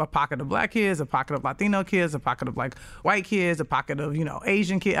 there's a pocket of black kids, a pocket of Latino kids, a pocket of like white kids, a pocket of,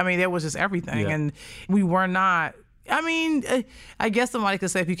 Asian kids. I mean, there was just everything. And we were not, I guess somebody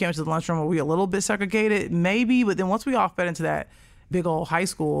could say if you came to the lunchroom, were we a little bit segregated? Maybe, but then once we all fed into that big old high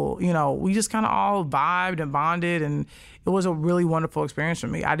school, we just kind of all vibed and bonded, and it was a really wonderful experience for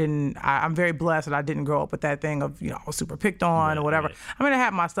me. I'm very blessed that I didn't grow up with that thing of, I was super picked on or whatever. I mean, I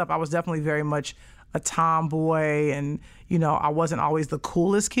had my stuff. I was definitely very much a tomboy, and, I wasn't always the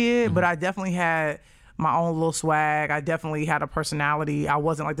coolest kid, but I definitely had my own little swag. I definitely had a personality. I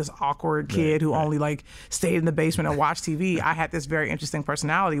wasn't like this awkward kid who only like stayed in the basement and watched TV. I had this very interesting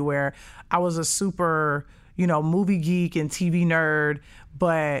personality where I was a super, movie geek and TV nerd,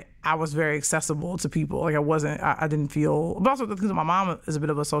 but I was very accessible to people. Like I didn't feel, but also because my mom is a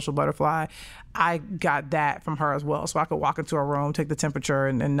bit of a social butterfly, I got that from her as well. So I could walk into a room, take the temperature,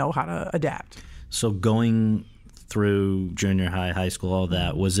 and know how to adapt. So going through junior high, high school, all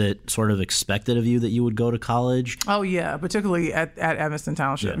that, was it sort of expected of you that you would go to college? Oh yeah, particularly at Evanston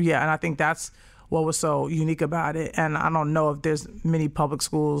Township. Yeah, and I think that's what was so unique about it. And I don't know if there's many public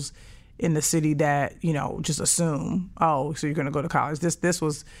schools in the city that, just assume, oh, so you're going to go to college. This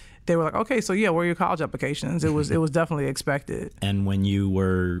was, they were like, okay, so yeah, where are your college applications? It was definitely expected. And when you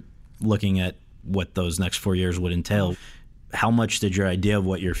were looking at what those next 4 years would entail, how much did your idea of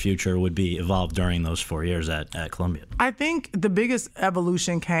what your future would be evolve during those 4 years at Columbia? I think the biggest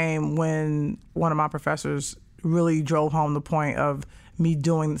evolution came when one of my professors really drove home the point of me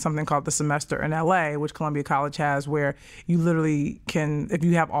doing something called the semester in LA, which Columbia College has, where you literally can, if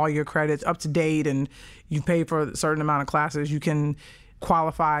you have all your credits up to date and you pay for a certain amount of classes, you can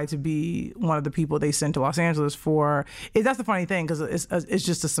qualify to be one of the people they send to Los Angeles for. That's the funny thing, because it's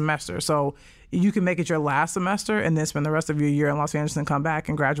just a semester. So you can make it your last semester and then spend the rest of your year in Los Angeles and come back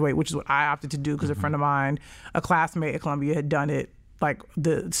and graduate, which is what I opted to do because a friend of mine, a classmate at Columbia, had done it like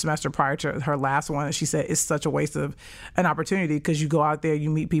the semester prior to her last one. And she said it's such a waste of an opportunity because you go out there,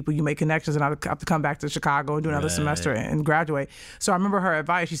 you meet people, you make connections, and I have to come back to Chicago and do another semester and graduate. So I remember her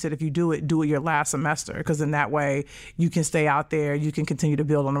advice. She said, if you do it your last semester, because in that way you can stay out there, you can continue to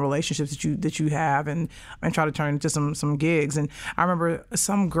build on the relationships that you have and try to turn into some gigs. And I remember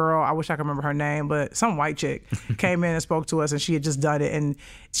some girl, I wish I could remember her name, but some white chick came in and spoke to us, and she had just done it, and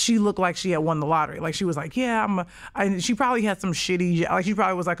she looked like she had won the lottery. Like she was like, yeah, and she probably had some shitty, like she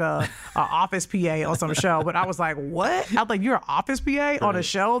probably was like a office PA on some show, but I was like, what? I was like, you're an office PA on a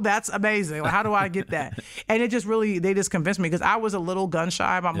show? That's amazing. Like, how do I get that? And it just really, they just convinced me, because I was a little gun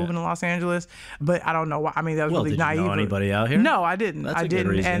shy about moving to Los Angeles, but I don't know why. I mean, that was really naive. Did you know anybody out here? No, I didn't. That's a good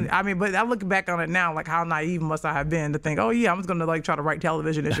reason. And I mean, but I look back on it now, like how naive must I have been to think, oh yeah, I'm just going to like try to write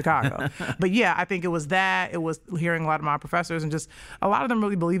television in Chicago. But yeah, I think it was that. It was hearing a lot of my professors and just a lot of them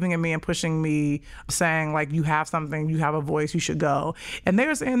really believing in me and pushing me, saying like, you have something, you have a voice, you should go. And they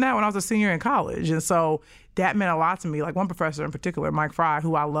were saying that when I was a senior in college. And so that meant a lot to me. Like one professor in particular, Mike Fry,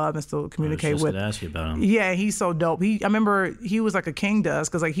 who I love and still communicate with. I was just going to ask you about him. Yeah, he's so dope. I remember he was like a king to us,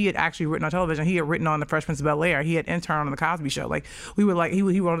 because like he had actually written on television. He had written on The Fresh Prince of Bel-Air. He had interned on The Cosby Show. Like we were like, he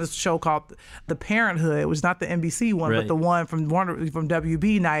wrote on this show called The Parenthood. It was not the NBC one, but the one from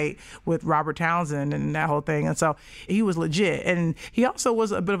WB Night with Robert Townsend and that whole thing. And so he was legit. And he also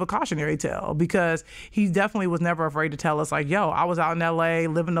was a bit of a cautionary tale, because he definitely was never afraid to tell us like, yo, I was out in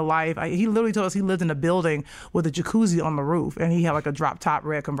LA living the life. He literally told us he lived in a building with a jacuzzi on the roof, and he had like a drop top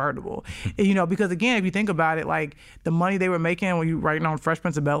red convertible. And, because again, if you think about it, like the money they were making when you writing on Fresh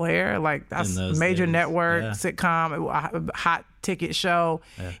Prince of Bel-Air, like that's major network sitcom, hot ticket show.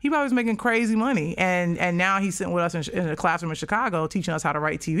 He probably was making crazy money. And now he's sitting with us in a classroom in Chicago teaching us how to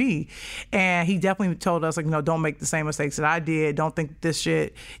write TV. And he definitely told us, like, don't make the same mistakes that I did. Don't think this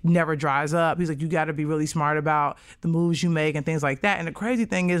shit never dries up. He's like, you got to be really smart about the moves you make and things like that. And the crazy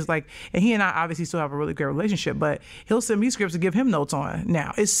thing is, like, and he and I obviously still have a really great relationship, but he'll send me scripts to give him notes on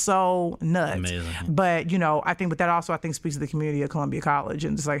now. It's so nuts. Amazing. But, I think, but that also, I think, speaks to the community of Columbia College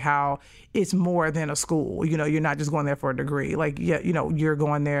and just like how it's more than a school. You're not just going there for a degree. Like, you're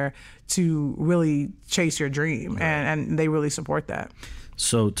going there to really chase your dream, and they really support that.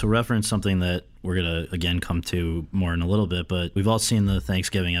 So to reference something that we're going to, again, come to more in a little bit, but we've all seen the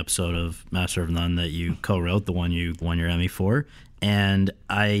Thanksgiving episode of Master of None that you co-wrote, the one you won your Emmy for. And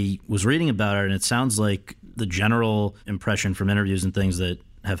I was reading about it, and it sounds like the general impression from interviews and things that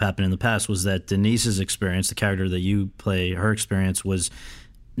have happened in the past was that Denise's experience, the character that you play, her experience was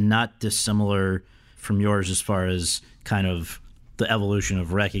not dissimilar from yours as far as kind of the evolution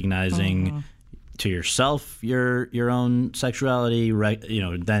of recognizing to yourself your own sexuality,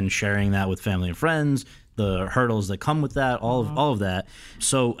 then sharing that with family and friends, the hurdles that come with that, all of that.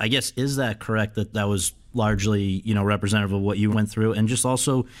 So I guess, is that correct that was largely, representative of what you went through? And just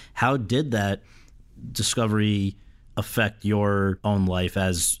also, how did that discovery affect your own life?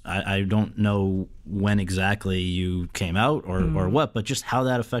 As I don't know when exactly you came out or what, but just how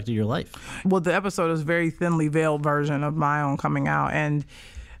that affected your life. Well, the episode is a very thinly veiled version of my own coming out. And,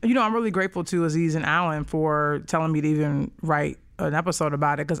 I'm really grateful to Aziz and Alan for telling me to even write an episode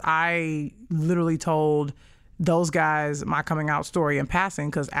about it, because I literally told those guys my coming out story in passing,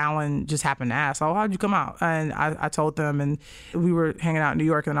 because Alan just happened to ask, "Oh, how'd you come out?" And I told them, and we were hanging out in New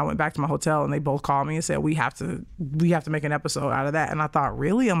York, and I went back to my hotel, and they both called me and said, we have to make an episode out of that. And I thought,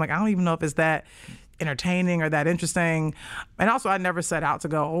 really? I'm like, I don't even know if it's that entertaining or that interesting. And also, I never set out to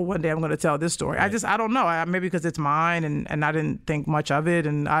go, one day I'm going to tell this story. Right. I don't know. Maybe because it's mine, and I didn't think much of it,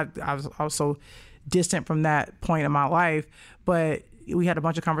 and I was so distant from that point in my life. But we had a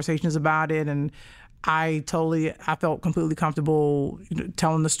bunch of conversations about it, and I felt completely comfortable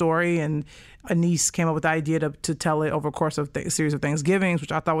telling the story. And Anis came up with the idea to tell it over the course of a series of Thanksgivings,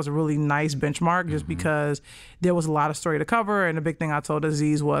 which I thought was a really nice benchmark, just because there was a lot of story to cover. And the big thing I told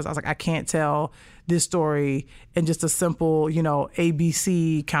Aziz was, I was like, I can't tell this story in just a simple,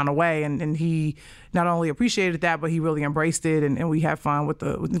 ABC kind of way. And he not only appreciated that, but he really embraced it. And we had fun with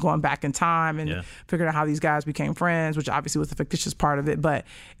going back in time and figuring out how these guys became friends, which obviously was the fictitious part of it. But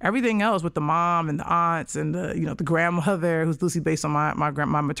everything else with the mom and the aunts and the grandmother, who's loosely based on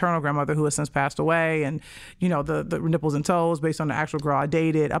my maternal grandmother, who has since passed away, and the nipples and toes based on the actual girl I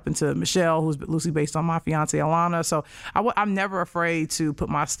dated, up into Michelle, who's loosely based on my fiance Alana. So I'm never afraid to put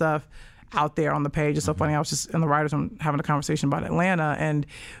my stuff out there on the page. It's so funny. I was just in the writers' room having a conversation about Atlanta, and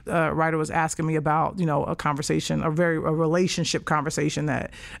a writer was asking me about a relationship conversation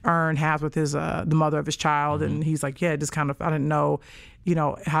that Ern has with his the mother of his child, and he's like, I didn't know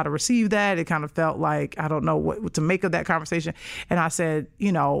how to receive that. It kind of felt like I don't know what to make of that conversation. And I said,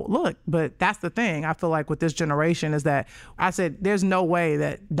 look, but that's the thing. I feel like with this generation is that I said, there's no way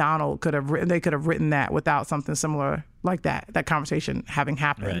that Donald could have written that without something similar like that conversation having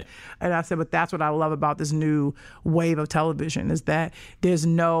happened. Right. And I said, but that's what I love about this new wave of television, is that there's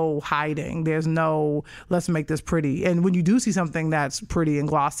no hiding. There's no, let's make this pretty. And when you do see something that's pretty and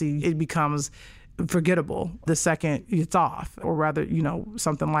glossy, it becomes forgettable the second it's off. Or rather,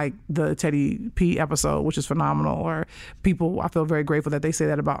 something like the Teddy P episode, which is phenomenal, or I feel very grateful that they say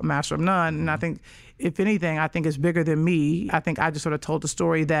that about Master of None. And I think, if anything, I think it's bigger than me. I think I just sort of told the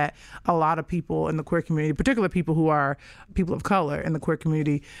story that a lot of people in the queer community, particularly people who are people of color in the queer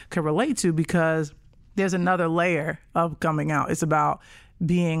community, can relate to, because there's another layer of coming out. It's about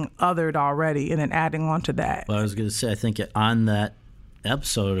being othered already and then adding on to that. Well, I was going to say, I think on that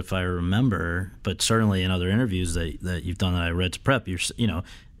episode, if I remember, but certainly in other interviews that you've done that I read to prep,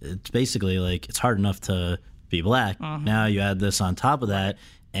 it's basically like, it's hard enough to be black. Now you add this on top of that.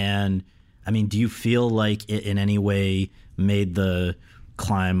 And I mean, do you feel like it in any way made the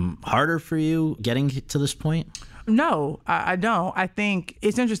climb harder for you getting to this point? No, I don't. I think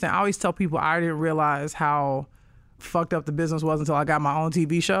it's interesting. I always tell people I didn't realize how fucked up the business was until I got my own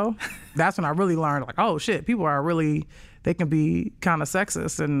TV show. That's when I really learned, like, oh shit, people are really, they can be kind of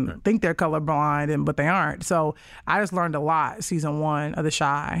sexist and think they're colorblind, but they aren't. So I just learned a lot season 1 of The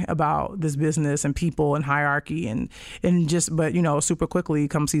Chi about this business and people and hierarchy but super quickly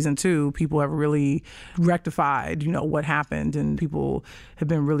come season 2, people have really rectified, what happened, and people have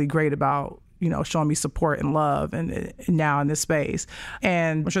been really great about showing me support and love, and now in this space.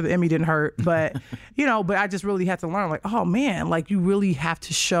 And I'm sure the Emmy didn't hurt, but, but I just really had to learn, like, oh man, like, you really have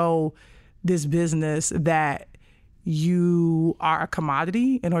to show this business that you are a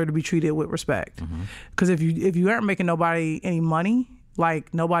commodity in order to be treated with respect. Because if you aren't making nobody any money,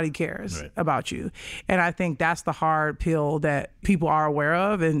 like, nobody cares about you. And I think that's the hard pill that people are aware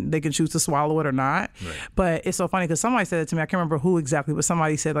of, and they can choose to swallow it or not. But it's so funny because somebody said it to me, I can't remember who exactly, but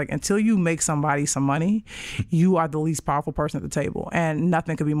somebody said, like, until you make somebody some money, you are the least powerful person at the table. And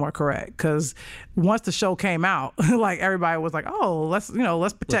nothing could be more correct, because once the show came out, like, everybody was like, oh, let's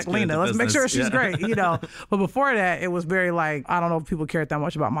protect Lena. Let's make sure she's great, But before that, it was very like, I don't know if people cared that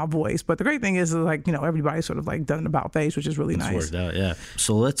much about my voice. But the great thing is, like, everybody's sort of like done an about face, which is really nice. Worked out, yeah.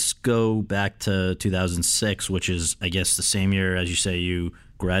 So let's go back to 2006, which is, I guess, the same year, as you say, you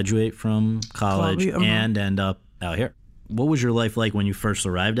graduate from college and end up out here. What was your life like when you first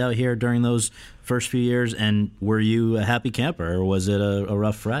arrived out here during those first few years? And were you a happy camper, or was it a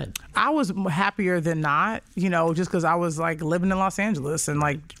rough ride? I was happier than not, just because I was like living in Los Angeles and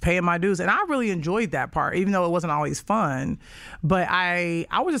like paying my dues. And I really enjoyed that part, even though it wasn't always fun. But I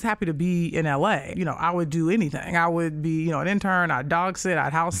was just happy to be in LA. I would do anything. I would be, an intern. I'd dog sit.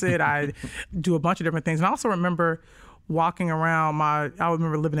 I'd house sit. I'd do a bunch of different things. And I also remember walking around I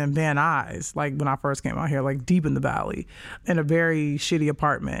remember living in Van Nuys, like when I first came out here, like deep in the valley, in a very shitty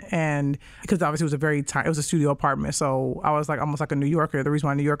apartment. And because obviously it was a studio apartment. So I was like almost like a New Yorker. The reason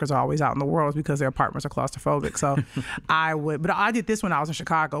why New Yorkers are always out in the world is because their apartments are claustrophobic. So but I did this when I was in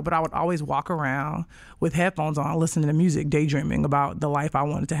Chicago, but I would always walk around with headphones on, listening to music, daydreaming about the life I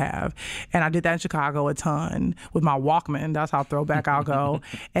wanted to have. And I did that in Chicago a ton with my Walkman. That's how throwback I'll go.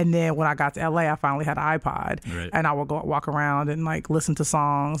 And then when I got to LA, I finally had an iPod. And I would go walk around and like listen to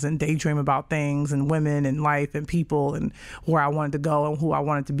songs and daydream about things and women and life and people and where I wanted to go and who I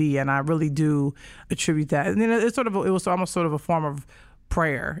wanted to be. And I really do attribute that. And then it was almost sort of a form of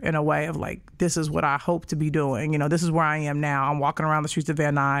prayer in a way of like, this is what I hope to be doing. This is where I am now. I'm walking around the streets of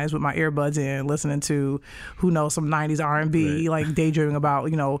Van Nuys with my earbuds in, listening to, who knows, some 90s R&B, like daydreaming about,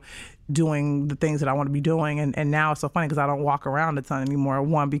 doing the things that I want to be doing. And now it's so funny because I don't walk around a ton anymore.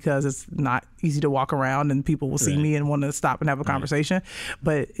 One, because it's not easy to walk around and people will see me and want to stop and have a conversation.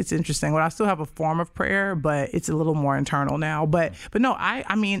 But it's interesting. Well, I still have a form of prayer, but it's a little more internal now. But no,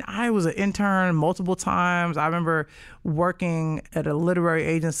 I was an intern multiple times. I remember working at a literary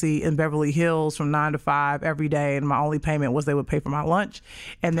agency in Beverly Hills from 9 to 5 every day, and my only payment was they would pay for my lunch.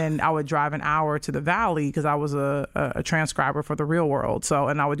 And then I would drive an hour to the Valley because I was a transcriber for The Real World.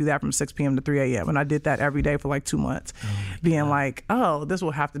 And I would do that from 6 p.m. to 3 a.m. And I did that every day for like 2 months, being like, oh, this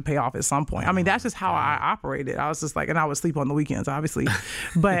will have to pay off at some point. I mean, that's just how I operated. I was just like, and I would sleep on the weekends, obviously,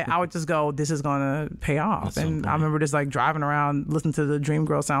 but I would just go, this is going to pay off. And I remember just like driving around, listening to the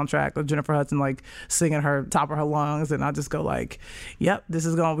Dreamgirl soundtrack of Jennifer Hudson, like singing her top of her lungs. And I just go like, yep, we're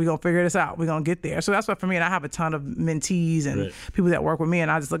going to figure this out. We're going to get there. So that's what for me, and I have a ton of mentees and people that work with me,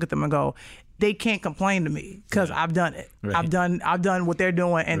 and I just look at them and go, they can't complain to me because I've done it. I've done what they're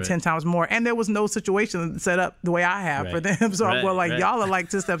doing and 10 times more. And there was no situation set up the way I have for them. So I'm like, y'all are like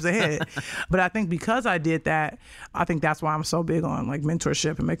 2 steps ahead. But I think because I did that, I think that's why I'm so big on like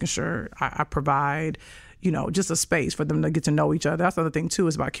mentorship and making sure I provide, just a space for them to get to know each other. That's the other thing too,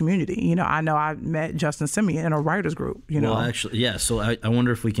 is about community. I know I met Justin Simeon in a writers group, Well, actually, yeah. So I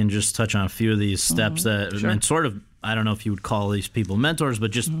wonder if we can just touch on a few of these steps and sort of, I don't know if you would call these people mentors,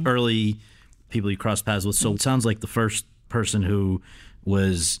 but just early people you cross paths with. So it sounds like the first person who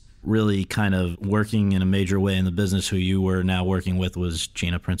was really kind of working in a major way in the business who you were now working with was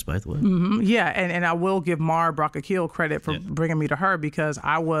Gina Prince Bythewood. Yeah, and I will give Mara Brock-Akil credit for bringing me to her, because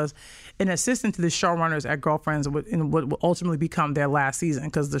I was an assistant to the showrunners at Girlfriends in what will ultimately become their last season,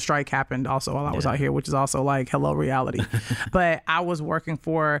 because the strike happened also while I was out here, which is also like, hello, reality. But I was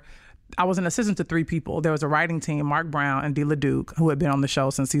an assistant to 3 people. There was a writing team, Mark Brown and Dee LaDuke, who had been on the show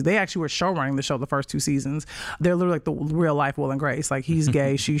since they actually were show running the show the first 2 seasons. They're literally like the real life Will and Grace. Like, he's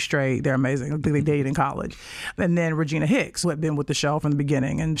gay, she's straight, they're amazing. They dated in college. And then Regina Hicks, who had been with the show from the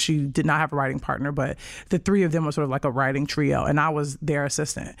beginning, and she did not have a writing partner, but the 3 of them were sort of like a writing trio, and I was their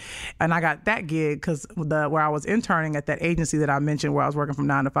assistant. And I got that gig because where I was interning at that agency that I mentioned, where I was working from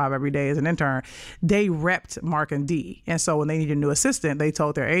 9 to 5 every day as an intern, they repped Mark and Dee. And so when they needed a new assistant, they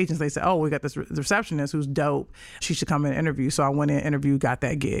told their agents, they said, oh, we got this receptionist who's dope. She should come in and interview. So I went in, interviewed, got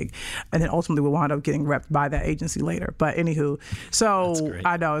that gig. And then ultimately we wound up getting repped by that agency later. But anywho, so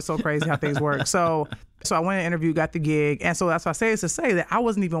I know it's so crazy how things work. So So I went and interviewed, got the gig. And so that's why I say is to say that I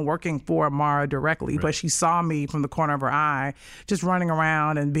wasn't even working for Mara directly, but she saw me from the corner of her eye, just running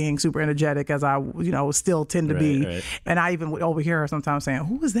around and being super energetic as I, still tend to be. Right. And I even would overhear her sometimes saying,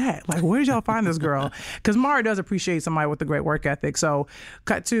 who is that? Like, where did y'all find this girl? Because Mara does appreciate somebody with a great work ethic. So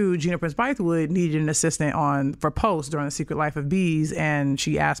cut to Gina Prince Bythewood needed an assistant for Post during The Secret Life of Bees. And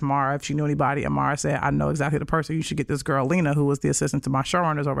she asked Mara if she knew anybody. And Mara said, I know exactly the person. You should get this girl, Lena, who was the assistant to my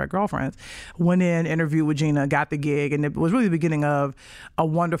showrunners over at Girlfriends. Went in, interviewed with Gina, got the gig, and it was really the beginning of a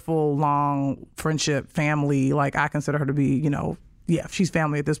wonderful, long friendship, family. Like, I consider her to be, she's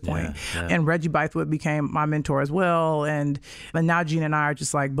family at this point. Yeah. And Reggie Bythewood became my mentor as well. And now Gina and I are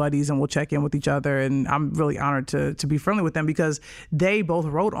just like buddies, and we'll check in with each other. And I'm really honored to be friendly with them because they both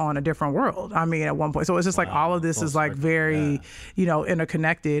wrote on A Different World. I mean, at one point. So it's just like all of this is like very,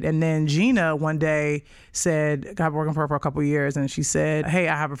 interconnected. And then Gina one day said, I've been working for her for a couple of years, and she said, hey,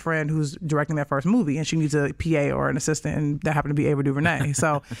 I have a friend who's directing their first movie, and she needs a PA or an assistant, and that happened to be Ava DuVernay.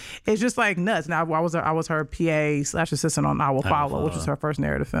 So it's just like nuts. Now, I was her PA/assistant on I Will Follow, which was her first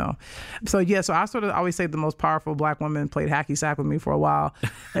narrative film. So I sort of always say the most powerful Black women played hacky sack with me for a while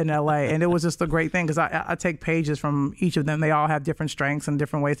in LA. And it was just a great thing because I take pages from each of them. They all have different strengths and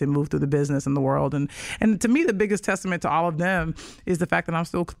different ways they move through the business and the world. And to me, the biggest testament to all of them is the fact that I'm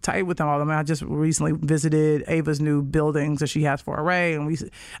still tight with them all. I mean, I just recently visited Ava's new buildings that she has for Array.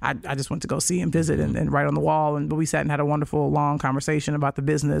 And I just went to go see and visit and write on the wall. But we sat and had a wonderful, long conversation about the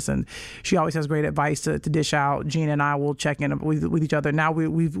business. And she always has great advice to dish out. Gina and I will check in with each other. Now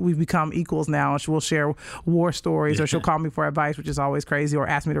we've become equals now, and we'll share war stories, or she'll call me for advice, which is always crazy, or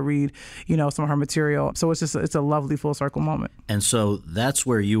ask me to read, some of her material. So it's a lovely full circle moment. And so that's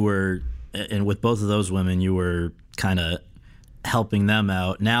where you were, and with both of those women, you were kind of helping them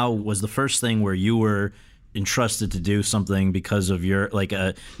out. Now, was the first thing where you were entrusted to do something because of your, like,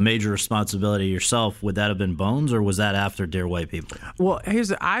 a major responsibility yourself, would that have been Bones, or was that after Dear White People? Well,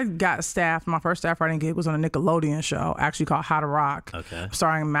 I got staff. My first staff writing gig was on a Nickelodeon show, actually called How to Rock,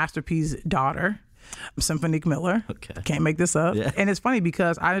 starring Master P's daughter, Symphonique Miller. Okay. Can't make this up. Yeah. And it's funny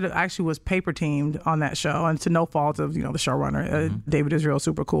because I actually was paper teamed on that show, and to no fault of the showrunner, David Israel,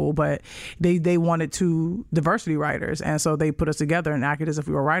 super cool, but they wanted 2 diversity writers, and so they put us together and acted as if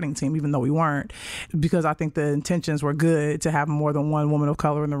we were a writing team, even though we weren't, because I think the intentions were good to have more than one woman of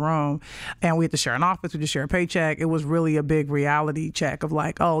color in the room. And we had to share an office, we had to share a paycheck. It was really a big reality check of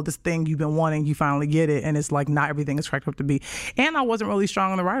like, oh, this thing you've been wanting, you finally get it, and it's like not everything is cracked up to be. And I wasn't really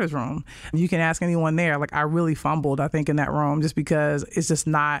strong in the writer's room. You can ask anyone there. Like, I really fumbled, I think, in that room, just because it's just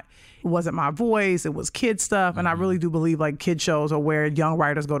not, it wasn't my voice. It was kid stuff. And I really do believe like kid shows are where young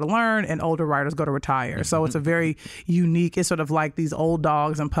writers go to learn and older writers go to retire. So it's a very unique, it's sort of like these old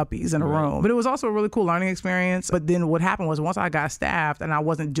dogs and puppies in a room. But it was also a really cool learning experience. But then what happened was, once I got staffed and I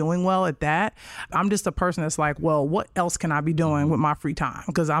wasn't doing well at that, I'm just a person that's like, well, what else can I be doing with my free time?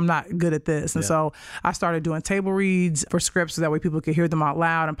 Because I'm not good at this. And so I started doing table reads for scripts so that way people could hear them out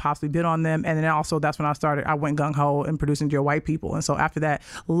loud and possibly bid on them. And then also that's when I went gung-ho in producing Dear White People. And so after that,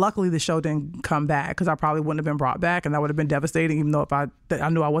 luckily the show didn't come back, because I probably wouldn't have been brought back, and that would have been devastating, even though I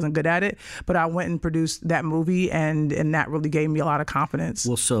knew I wasn't good at it. But I went and produced that movie, and that really gave me a lot of confidence.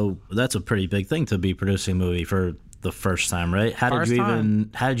 Well, so that's a pretty big thing to be producing a movie for the first time, right? How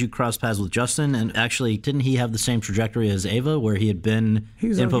did you cross paths with Justin? And actually, didn't he have the same trajectory as Ava, where he had been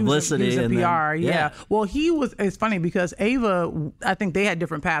in publicity? He was in PR, yeah. Well, it's funny because Ava, I think they had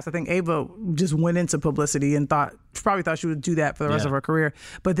different paths. I think Ava just went into publicity and probably thought she would do that for the rest of her career,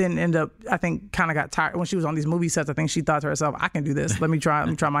 but then ended up, I think, kind of got tired when she was on these movie sets. I think she thought to herself, I can do this. Let me try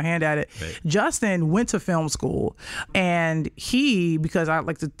my hand at it. Right. Justin went to film school, and he, because I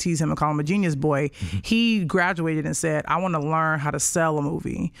like to tease him and call him a genius boy, he graduated and said, I want to learn how to sell a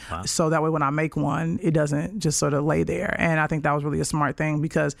movie. Wow. So that way when I make one, it doesn't just sort of lay there. And I think that was really grupally a smart thing,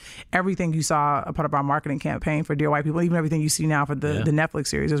 because everything you saw a part of our marketing campaign for Dear White People, even everything you see now for the Netflix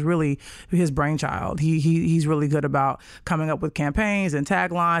series, is really his brainchild. He's really good about coming up with campaigns and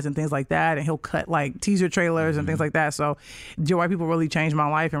taglines and things like that, and he'll cut like teaser trailers and things like that. So Dear White People really changed my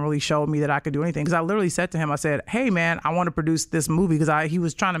life and really showed me that I could do anything. Because I literally said to him, I said, hey man, I want to produce this movie, because he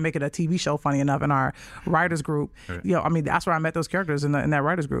was trying to make it a TV show, funny enough, in our writers group. Right. You know, I mean, that's where I met those characters in that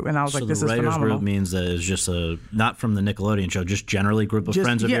writers group, and I was like, this is phenomenal. So the writers group means that it's just not from the Nickelodeon show, just generally group of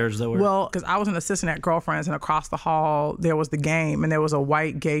friends of yours that were? Well, because I was an assistant at Girlfriends, and across the hall there was The Game, and there was a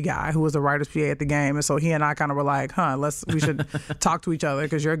white gay guy who was the writer's PA at The Game, and so he and I kind of were like, we should talk to each other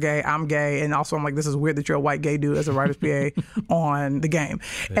because you're gay, I'm gay. And also I'm like, this is weird that you're a white gay dude as a writer's PA on the game.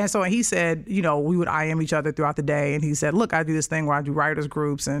 And so he said, we would IM each other throughout the day. And he said, look, I do this thing where I do writers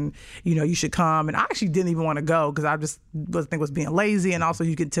groups and, you should come. And I actually didn't even want to go because I just was being lazy. And also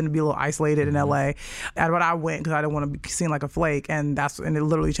you could tend to be a little isolated in LA. But I went because I didn't want to be seen like a flake. And it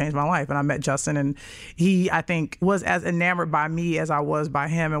literally changed my life. And I met Justin, and he, I think, was as enamored by me as I was by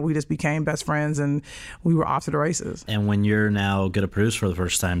him. And we just became best friends, and we were off to the races. And when you're now going to produce for the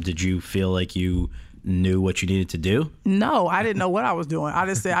first time, did you feel like you knew what you needed to do? No, I didn't know what I was doing. I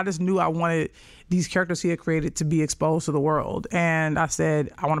just knew I wanted these characters he had created to be exposed to the world. And I said,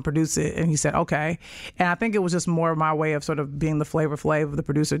 I want to produce it. And he said, okay. And I think it was just more of my way of sort of being the Flavor Flav of the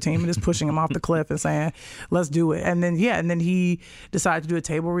producer team and just pushing him off the cliff and saying, let's do it. And then, and then he decided to do a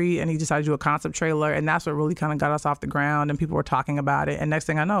table read, and he decided to do a concept trailer. And that's what really kind of got us off the ground, and people were talking about it. And next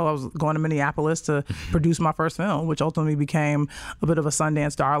thing I know, I was going to Minneapolis to produce my first film, which ultimately became a bit of a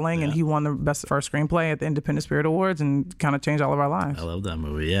Sundance darling. Yeah. And he won the best first screenplay at the Independent Spirit Awards and kind of changed all of our lives. I love that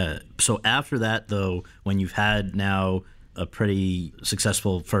movie, yeah. So after that, though, when you've had now a pretty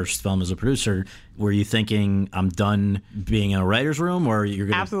successful first film as a producer, were you thinking, I'm done being in a writer's room, or you're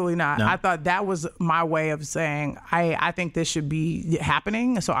going to... Absolutely not. No? I thought that was my way of saying, I think this should be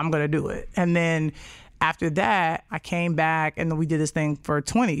happening, so I'm going to do it. And then after that, I came back, and then we did this thing for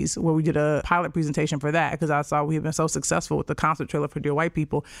 20s where we did a pilot presentation for that because I saw we had been so successful with the concept trailer for Dear White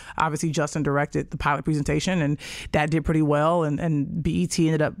People. Obviously, Justin directed the pilot presentation, and that did pretty well, and BET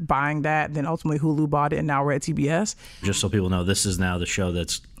ended up buying that. Then ultimately Hulu bought it, and now we're at TBS. Just so people know, this is now the show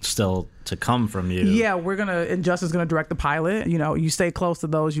that's still to come from you. Yeah, and Justin's going to direct the pilot. You stay close to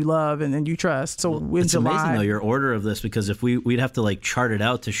those you love and you trust. So in it's July, amazing, though, your order of this, because if we'd have to chart it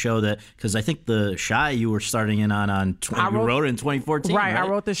out to show that, because I think The Chi you were starting in on you wrote it in 2014, right? I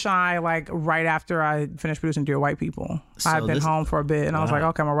wrote The Chi right after I finished producing Dear White People. So I'd been home for a bit, and I was like,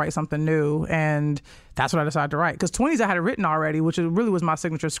 okay, I'm going to write something new. And that's what I decided to write. Because 20s I had it written already, which really was my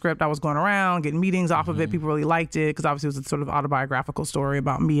signature script. I was going around, getting meetings off of it. People really liked it because obviously it was a sort of autobiographical story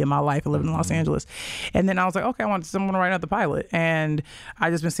about me and my life and living in Los Angeles. And then I was like, okay, I'm going to write another pilot. And I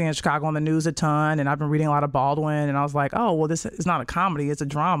just been seeing Chicago on the news a ton, and I've been reading a lot of Baldwin, and I was like, oh, well, this is not a comedy, it's a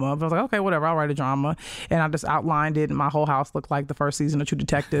drama. But I was like, okay, whatever, I'll write a drama. And I just outlined it, and my whole house looked like the first season of True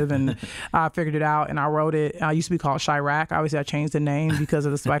Detective, and I figured it out, and I wrote it. I used to be called Chirac. Obviously, I changed the name because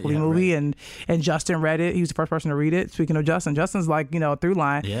of the Spike Lee movie, right. and Justin read it. He was the first person to read it. Speaking of Justin's through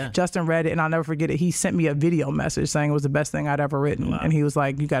line. Yeah. Justin read it, and I'll never forget it. He sent me a video message saying it was the best thing I'd ever written. Wow. And he was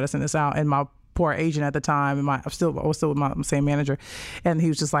like, you got to send this out. And my poor agent at the time, and I was still with my same manager, and he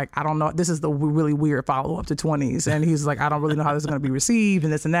was just like, I don't know, this is the really weird follow-up to 20s, and he was like, I don't really know how this is going to be received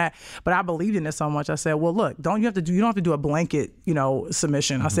and this and that, but I believed in it so much. I said, well, look, you don't have to do a blanket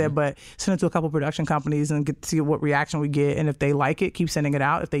submission. Mm-hmm. I said, but send it to a couple production companies and see what reaction we get, and if they like it, keep sending it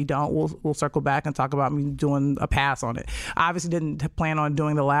out. If they don't, we'll circle back and talk about me doing a pass on it. I obviously didn't plan on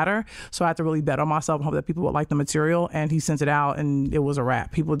doing the latter, so I had to really bet on myself and hope that people would like the material, and he sent it out, and it was a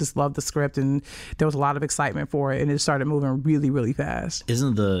wrap. People just loved the script, and there was a lot of excitement for it, and it started moving really, really fast.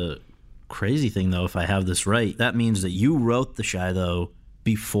 Isn't the crazy thing, though, if I have this right, that means that you wrote The Chi, though,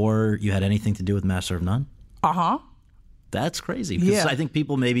 before you had anything to do with Master of None? Uh-huh. That's crazy. Because I think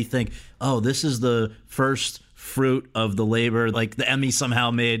people maybe think, oh, this is the first fruit of the labor, like the Emmy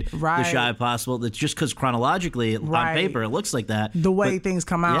somehow made The Chi possible. It's just because chronologically on paper it looks like that. The way things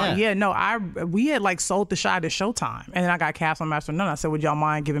come out. We had sold The Chi to Showtime, and then I got cast on Master of None. I said, would y'all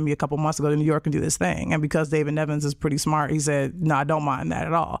mind giving me a couple months to go to New York and do this thing? And because David Nevins is pretty smart, he said, no, I don't mind that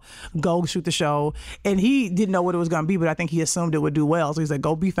at all. Go shoot the show. And he didn't know what it was going to be, but I think he assumed it would do well. So he said,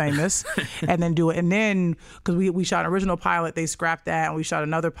 go be famous and then do it. And then, because we shot an original pilot, they scrapped that, and we shot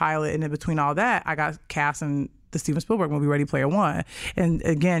another pilot, and in between all that, I got cast in the Steven Spielberg movie Ready Player One. And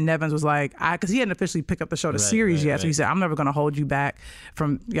again, Nevins was like, because he hadn't officially picked up the show, the series yet. So he said, I'm never going to hold you back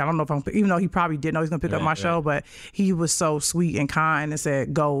from, I don't know if I'm, even though he probably didn't know he was going to pick up my show, but he was so sweet and kind and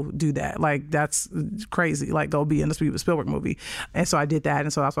said, go do that. That's crazy. Go be in the Steven Spielberg movie. And so I did that.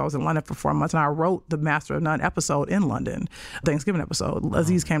 And so that's why I was in London for 4 months. And I wrote the Master of None episode in London, Thanksgiving episode.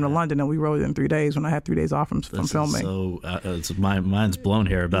 Aziz came to London, and we wrote it in 3 days when I had 3 days off from filming. So my mind's blown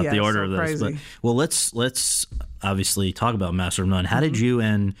here about the order of this. Crazy. But, let's obviously talk about Master of None. How did you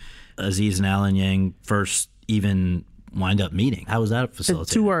and Aziz and Alan Yang first even wind up meeting? How was that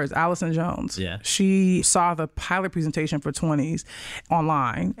facilitated? 2 words, Allison Jones. Yeah. She saw the pilot presentation for 20s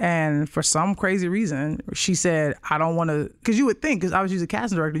online, and for some crazy reason, she said, I don't want to, because you would think, because I was a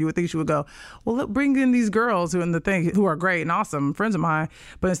casting director, you would think she would go, well, look, bring in these girls who are great and awesome, friends of mine.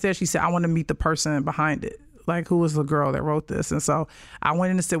 But instead she said, I want to meet the person behind it. like, who was the girl that wrote this? And so I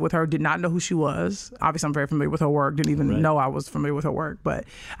went in to sit with her, did not know who she was. Obviously, I'm very familiar with her work, didn't even know I was familiar with her work. But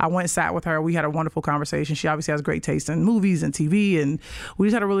I went and sat with her. We had a wonderful conversation. She obviously has great taste in movies and TV, and we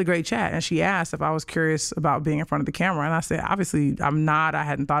just had a really great chat. And she asked if I was curious about being in front of the camera. And I said, obviously, I'm not. I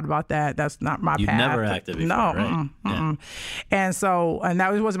hadn't thought about that. That's not my path. You've never acted before, right? No. And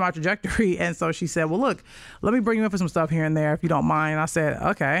that wasn't my trajectory. And so she said, well, look, let me bring you in for some stuff here and there if you don't mind. I said,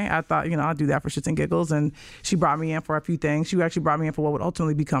 okay. I thought, I'll do that for shits and giggles. And she brought me in for a few things. She actually brought me in for what would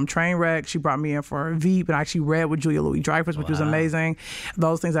ultimately become Trainwreck. She brought me in for Veep, and I actually read with Julia Louis-Dreyfus, which was amazing.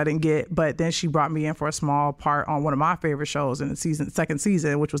 Those things I didn't get. But then she brought me in for a small part on one of my favorite shows in the second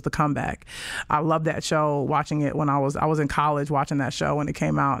season, which was The Comeback. I loved that show, watching it when I was in college, watching that show when it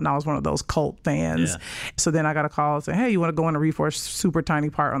came out, and I was one of those cult fans. Yeah. So then I got a call and said, hey, you want to go in and read for a super tiny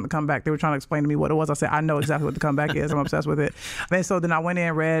part on The Comeback? They were trying to explain to me what it was. I said, I know exactly what The Comeback is. I'm obsessed with it. And so then I went in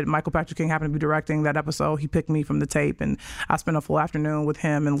and read. Michael Patrick King happened to be directing that episode. He picked me from the tape, and I spent a full afternoon with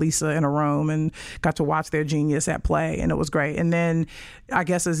him and Lisa in a room and got to watch their genius at play, and it was great. And then I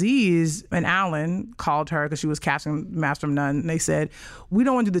guess Aziz and Alan called her because she was casting Master of None, and they said, we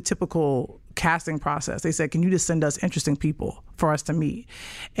don't want to do the typical casting process. They said, can you just send us interesting people for us to meet?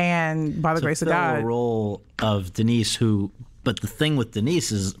 And by the grace of God, the role of Denise, but the thing with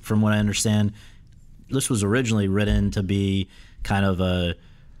Denise is, from what I understand, this was originally written to be kind of a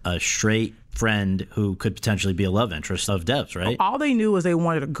straight friend who could potentially be a love interest of Dev's, right? All they knew was they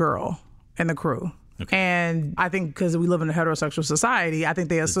wanted a girl in the crew. Okay. And I think because we live in a heterosexual society, I think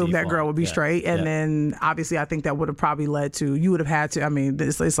they assumed that girl would be straight. And then obviously I think that would have probably led to, you would have had to, I mean,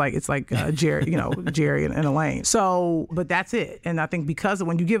 it's like Jerry, Jerry and Elaine. So, but that's it. And I think because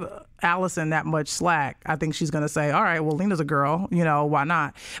when you give Allison that much slack, I think she's going to say, all right, well, Lena's a girl, why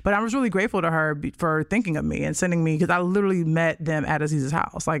not? But I was really grateful to her for thinking of me and sending me, because I literally met them at Aziz's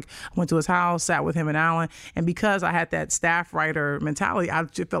house. Like, I went to his house, sat with him and Alan. And because I had that staff writer mentality, I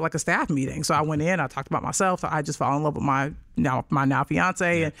just felt like a staff meeting. So I went in, I talked about myself. So I just fell in love with my now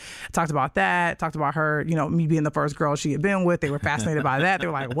fiance, and talked about that, talked about her, me being the first girl she had been with. They were fascinated by that. They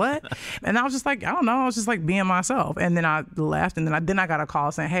were like, what? And I was just like, I don't know. I was just like being myself. And then I left, and then I got a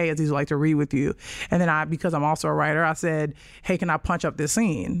call saying, hey, Aziz would like to read with you. And then because I'm also a writer, I said, hey, can I punch up this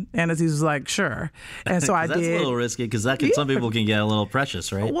scene? And Aziz was like, sure. And so I did. That's a little risky, because some people can get a little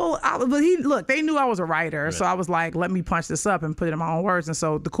precious, right? Well, but they knew I was a writer. Right. So I was like, let me punch this up and put it in my own words. And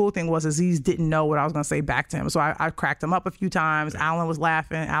so the cool thing was Aziz didn't know what I was going to say back to him. So I cracked him up a few times. Right. Alan was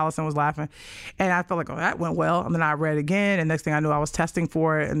laughing, Allison was laughing, and I felt like, that went well. And then I read again, and next thing I knew, I was testing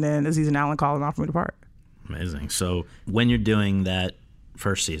for it, and then Aziz and Alan called and offered me the part. Amazing. So when you're doing that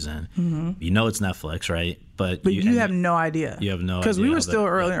first season, it's Netflix, right? But you have no idea. You have no idea. Because we were still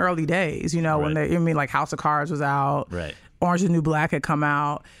early days, when like House of Cards was out. Right. Orange is the New Black had come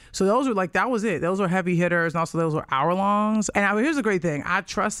out. So those were that was it. Those were heavy hitters, and also those were hour-longs. And here's the great thing. I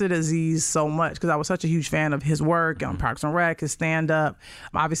trusted Aziz so much because I was such a huge fan of his work on Parks and Rec, his stand-up.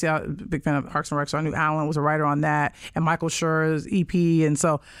 Obviously, I was a big fan of Parks and Rec, so I knew Alan was a writer on that, and Michael Schur's EP. And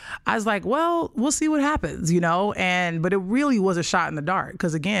so I was like, well, we'll see what happens, But it really was a shot in the dark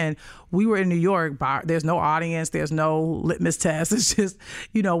because, again, we were in New York. There's no audience. There's no litmus test. It's just,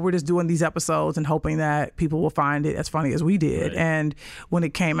 we're just doing these episodes and hoping that people will find it as funny as we did. Right. And when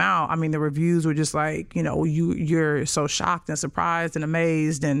it came out, I mean, the reviews were just like, you're so shocked and surprised and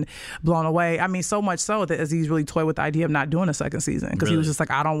amazed and blown away. I mean, so much so that Aziz really toyed with the idea of not doing a second season because he was just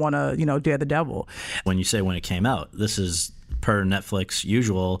like, I don't want to, dare the devil. When you say when it came out, this is per Netflix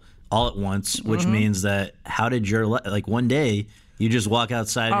usual all at once, which means that how did your, one day you just walk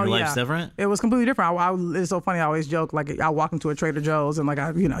outside and your life's different? It was completely different. It's so funny. I always joke, I walk into a Trader Joe's and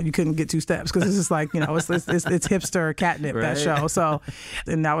you couldn't get two steps because it's just like, it's hipster catnip, right. That show. So,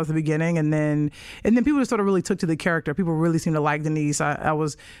 and that was the beginning. And then people just sort of really took to the character. People really seemed to like Denise. I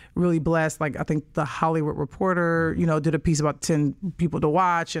was really blessed. I think the Hollywood Reporter, did a piece about 10 people to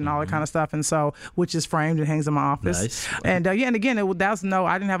watch and all that kind of stuff. And so, which is framed and hangs in my office. Nice. And and again, I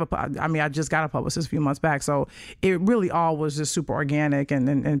didn't have I just got a publicist a few months back. So it really all was just super organic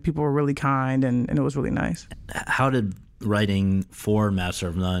and people were really kind and it was really nice. How did writing for Master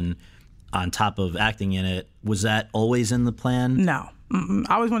of None, on top of acting in it, was that always in the plan? No.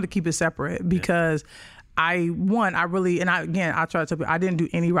 I always wanted to keep it separate because I try to tell people I didn't do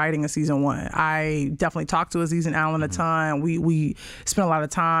any writing in season 1. I definitely talked to Aziz and Alan a ton. We spent a lot of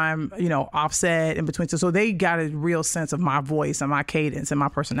time, offset in between. So they got a real sense of my voice and my cadence and my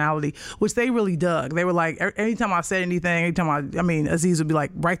personality, which they really dug. They were like, anytime I said anything, Aziz would be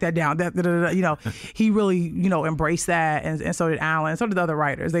like, write that down. He really, embraced that. And so did Alan. And so did the other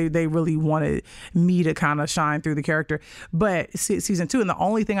writers. They really wanted me to kind of shine through the character. But season 2, and the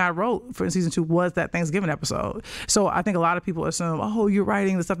only thing I wrote for season 2 was that Thanksgiving Thanksgiving episode. So I think a lot of people assume, oh, you're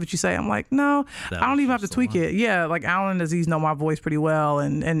writing the stuff that you say. I'm like, no, I don't even have to tweak it. Yeah, like Alan and Aziz know my voice pretty well,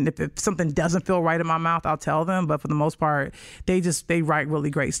 and if something doesn't feel right in my mouth, I'll tell them. But for the most part, they write really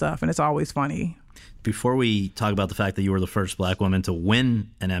great stuff, and it's always funny. Before we talk about the fact that you were the first Black woman to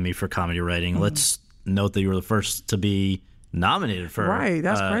win an Emmy for comedy writing, let's note that you were the first to be nominated for. Right,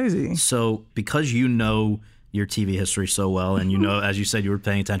 that's crazy. So because you know your TV history so well, and you know, as you said, you were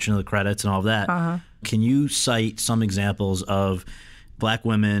paying attention to the credits and all of that, can you cite some examples of Black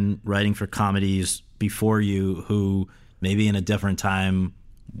women writing for comedies before you who maybe in a different time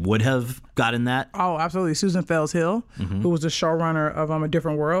would have gotten that? Oh, absolutely. Susan Fels Hill, who was the showrunner of A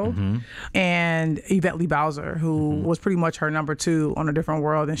Different World, and Yvette Lee Bowser, who was pretty much her number 2 on A Different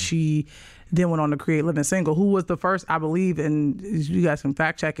World, and she then went on to create Living Single, who was the first, I believe, and you guys can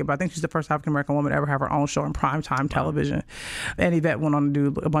fact check it, but I think she's the first African-American woman to ever have her own show in primetime television. And Yvette went on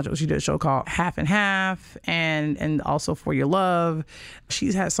to do a bunch of, she did a show called Half and Half, and also For Your Love.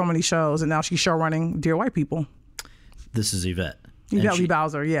 She's had so many shows, and now she's show running Dear White People. This is Yvette. Yvette Lee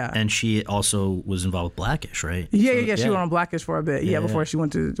Bowser, yeah. And she also was involved with Blackish, right? Yeah. She went on Blackish for a bit, before she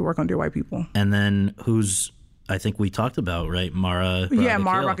went to work on Dear White People. And then who's, I think we talked about, right? Mara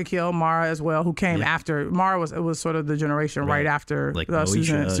Rakakil, Mara as well, who came after. Mara was sort of the generation right after like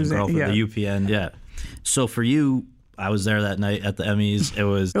Susan. The UPN, yeah. So for you, I was there that night at the Emmys. It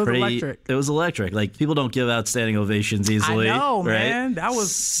was electric. It was electric. Like, people don't give out standing ovations easily. I know, right? man. That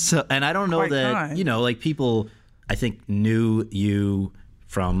was so, and I don't know that kind. You know, like, people I think knew you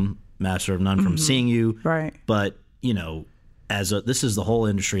from Master of None, from seeing you, right? But you know, this is the whole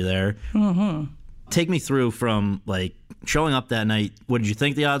industry there. Take me through from like showing up that night. What did you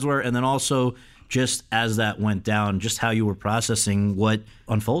think the odds were, and then also just as that went down, just how you were processing what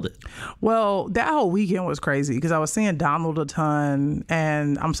unfolded? Well, that whole weekend was crazy because I was seeing Donald a ton,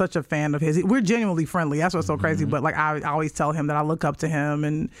 and I'm such a fan of his. We're genuinely friendly. That's what's so crazy. But like I always tell him that I look up to him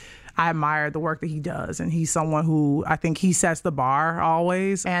and I admire the work that he does. And he's someone who I think he sets the bar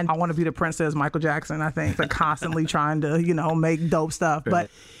always. And I want to be the princess Michael Jackson, I think, for constantly trying to, make dope stuff. Right. But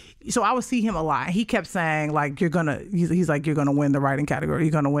so I would see him a lot. He kept saying, like, he's like, you're gonna win the writing category.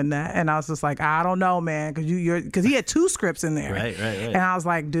 You're gonna win that. And I was just like, I don't know, man, because he had 2 scripts in there. Right. And I was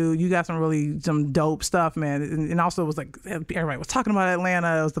like, dude, you got some dope stuff, man. And also it was like, everybody was talking about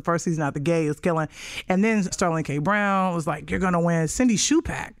Atlanta. It was the first season out the gate. It was killing. And then Sterling K. Brown was like, you're gonna win. Cindy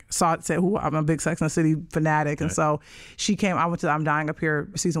Shupak said, who I'm a big Sex and the City fanatic. And so she came, I went to I'm Dying Up Here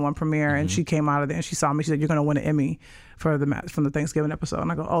season 1 premiere, and she came out of there and she saw me. She said, you're gonna win an Emmy from the Thanksgiving episode.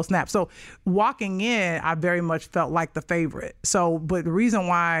 And I go, oh, snap. So walking in, I very much felt like the favorite. So, but the reason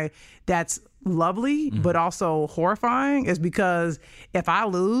why that's lovely, but also horrifying is because if I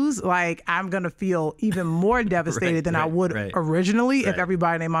lose, like, I'm going to feel even more devastated than I would originally if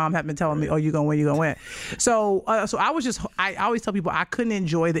everybody and their mom had been telling me, oh, you're going to win. So I always tell people I couldn't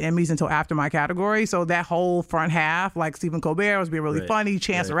enjoy the Emmys until after my category. So that whole front half, like Stephen Colbert was being really funny,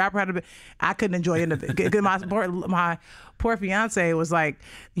 Chance the Rapper had a bit, I couldn't enjoy any of it. Because my poor fiance was like,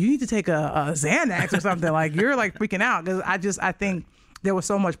 you need to take a Xanax or something. Like, you're like freaking out. Because I think there was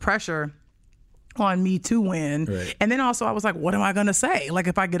so much pressure on me to win. Right. And then also I was like, what am I going to say? Like,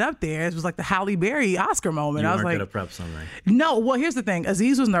 if I get up there, it was like the Halle Berry Oscar moment. I was like, going to prep something. No, well, here's the thing.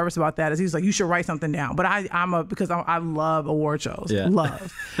 Aziz was nervous about that. Aziz was like, you should write something down. But because I love award shows. Yeah.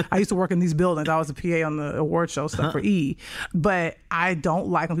 Love. I used to work in these buildings. I was a PA on the award show stuff for E. But I don't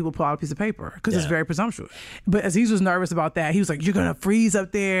like when people pull out a piece of paper because it's very presumptuous. But Aziz was nervous about that. He was like, you're going to freeze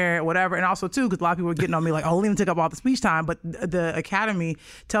up there, whatever. And also, too, because a lot of people were getting on me like, oh, Liam took up all the speech time. But the Academy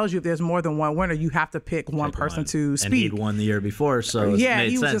tells you if there's more than one winner, you have to pick one person to speak. And he'd won the year before, so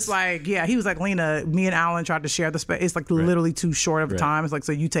he was sense. Just like, he was like, Lena, me and Alan tried to share the space. It's like literally too short of a time. It's like,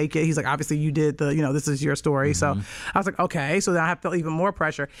 so you take it. He's like, obviously you did this is your story. So I was like, okay. So then I felt even more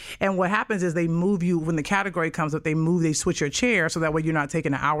pressure. And what happens is they move you, when the category comes up, they switch your chair so that way you're not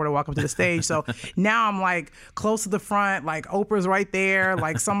taking an hour to walk up to the stage. So now I'm like close to the front, like Oprah's right there,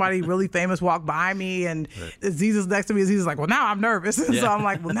 like somebody really famous walked by me, and Aziz is next to me. Aziz is like, well, now I'm nervous. And so I'm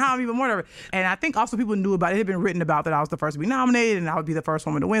like, well, now I'm even more nervous. And I think also people knew about it. It had been written about that I was the first to be nominated and I would be the first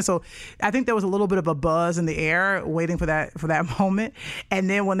woman to win. So I think there was a little bit of a buzz in the air waiting for that moment. And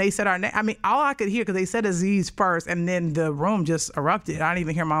then when they said our name, I mean, all I could hear, because they said Aziz first, and then the room just erupted. I didn't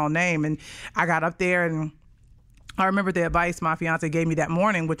even hear my own name. And I got up there and I remember the advice my fiance gave me that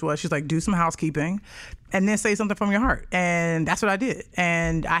morning, which was, she's like, do some housekeeping and then say something from your heart. And that's what I did.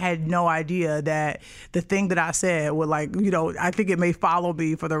 And I had no idea that the thing that I said would, like, you know, I think it may follow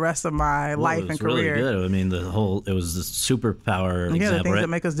me for the rest of my life and career. It was really good. I mean, it was the superpower example, the things right? that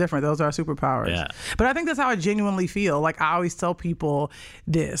make us different. Those are our superpowers. Yeah. But I think that's how I genuinely feel. Like, I always tell people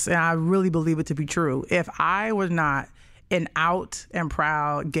this, and I really believe it to be true. If I was not an out and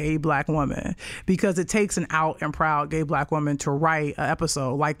proud gay black woman, because it takes an out and proud gay black woman to write an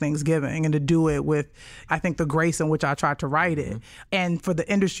episode like Thanksgiving, and to do it with, I think, the grace in which I tried to write it, and for the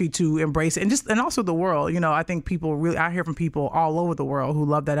industry to embrace it, and also the world. You know, I think I hear from people all over the world who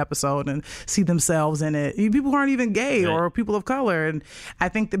love that episode and see themselves in it. People who aren't even gay or people of color. And I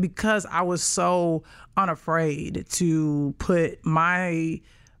think that because I was so unafraid to put my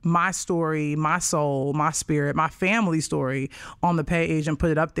story, my soul, my spirit, my family story on the page and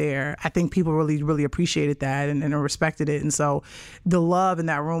put it up there, I think people really, really appreciated that and respected it. And so the love in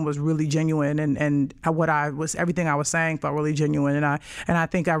that room was really genuine, and everything I was saying felt really genuine. And I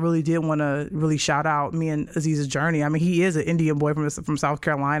think I really did want to really shout out me and Aziz's journey. I mean, he is an Indian boy from South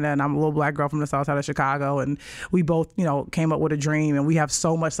Carolina, and I'm a little black girl from the south side of Chicago, and we both, you know, came up with a dream, and we have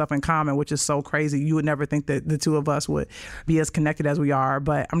so much stuff in common, which is so crazy. You would never think that the two of us would be as connected as we are,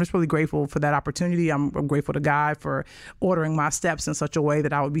 but I'm just really grateful for that opportunity. I'm grateful to God for ordering my steps in such a way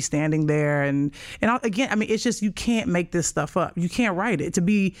that I would be standing there. And again, I mean, it's just, you can't make this stuff up. You can't write it. To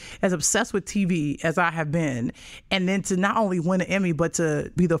be as obsessed with TV as I have been, and then to not only win an Emmy, but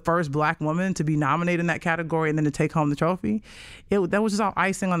to be the first black woman to be nominated in that category and then to take home the trophy, that was just all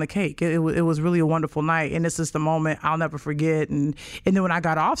icing on the cake. It was really a wonderful night. And it's just a moment I'll never forget. And then when I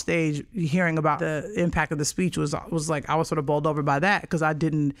got off stage, hearing about the impact of the speech was like, I was sort of bowled over by that, because I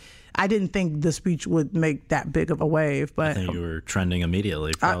didn't think the speech would make that big of a wave. But I think you were trending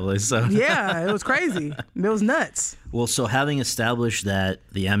immediately, probably. Yeah, it was crazy. It was nuts. Well, so having established that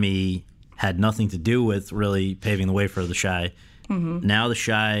the Emmy had nothing to do with really paving the way for The Chi, now The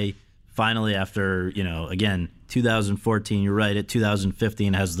Chi finally, after, you know, again, 2014, you're right,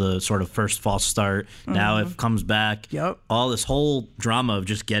 2015 has the sort of first false start. Now it comes back. Yep. All this whole drama of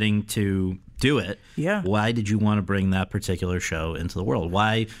just getting to do it. Yeah. Why did you want to bring that particular show into the world?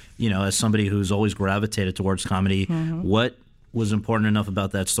 Why, you know, as somebody who's always gravitated towards comedy, what was important enough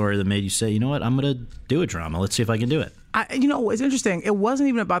about that story that made you say, you know what, I'm going to do a drama. Let's see if I can do it. You know, it's interesting. It wasn't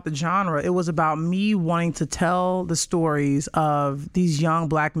even about the genre. It was about me wanting to tell the stories of these young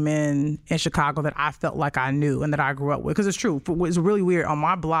black men in Chicago that I felt like I knew and that I grew up with. Because it's true. It's really weird. On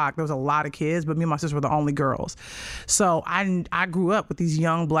my block, there was a lot of kids, but me and my sister were the only girls. So I grew up with these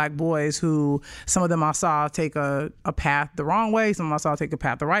young black boys who, some of them I saw take a path the wrong way, some of them I saw take a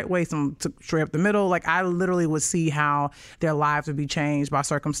path the right way, some took straight up the middle. Like, I literally would see how their lives would be changed by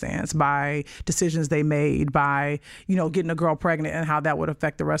circumstance, by decisions they made, by, you know, getting a girl pregnant and how that would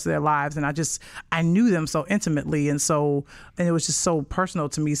affect the rest of their lives. And I knew them so intimately, and it was just so personal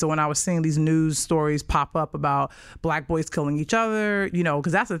to me. So when I was seeing these news stories pop up about black boys killing each other, you know,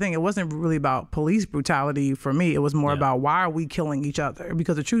 because that's the thing, it wasn't really about police brutality for me. It was more about, why are we killing each other?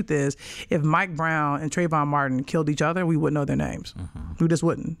 Because the truth is, if Mike Brown and Trayvon Martin killed each other, we wouldn't know their names. We just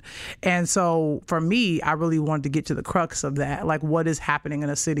wouldn't. And so for me, I really wanted to get to the crux of that. Like, what is happening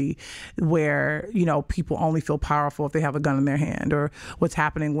in a city where, you know, people only feel powerful if they have a gun in their hand, or what's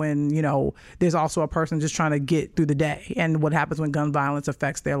happening when, you know, there's also a person just trying to get through the day, and what happens when gun violence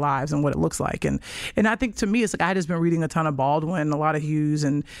affects their lives and what it looks like. And I think, to me, it's like, I just been reading a ton of Baldwin, a lot of Hughes,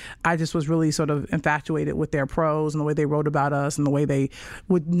 and I just was really sort of infatuated with their prose and the way they wrote about us and the way they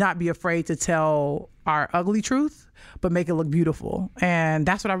would not be afraid to tell our ugly truth, but make it look beautiful. And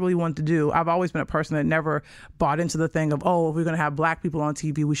that's what I really wanted to do. I've always been a person that never bought into the thing of, oh, if we're going to have black people on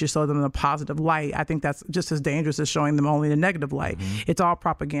TV, we should show them in a positive light. I think that's just as dangerous as showing them only in a negative light. It's all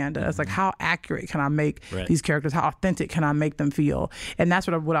propaganda. It's like, how accurate can I make these characters? How authentic can I make them feel? And that's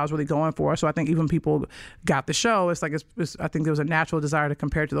what I was really going for. So I think even people got the show, it's like, I think there was a natural desire to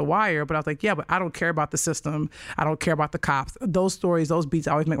compare it to The Wire, but I was like, yeah, but I don't care about the system. I don't care about the cops. Those stories, those beats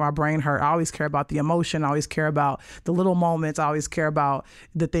always make my brain hurt. I always care about the emotion. I always care about the little moments. I always care about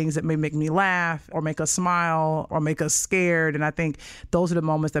the things that may make me laugh or make us smile or make us scared. And I think those are the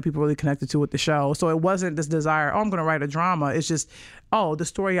moments that people really connected to with the show. So it wasn't this desire, oh, I'm going to write a drama. It's just, oh, the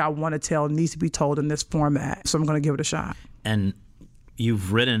story I want to tell needs to be told in this format. So I'm going to give it a shot. And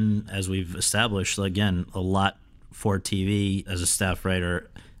you've written, as we've established, again, a lot for TV as a staff writer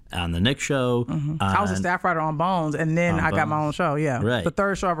on the Nick Show. I was a staff writer on Bones, and then I got my own show. Yeah, right. The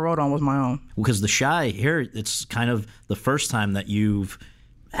third show I ever wrote on was my own. Because The Chi here, it's kind of the first time that you've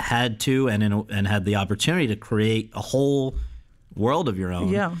had to and had the opportunity to create a whole world of your own.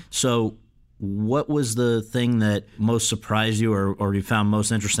 Yeah. So what was the thing that most surprised you or you found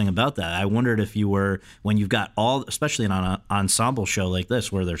most interesting about that? I wondered if you were, when you've got all, especially in an ensemble show like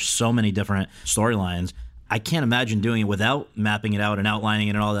this where there's so many different storylines, I can't imagine doing it without mapping it out and outlining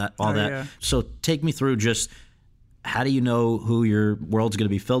it and all that. Yeah. So take me through just how do you know who your world's going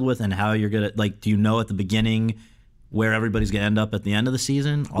to be filled with and how you're going to, like, do you know at the beginning where everybody's going to end up at the end of the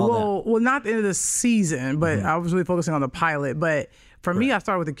season? Well, not the end of the season, but I was really focusing on the pilot. But for me, I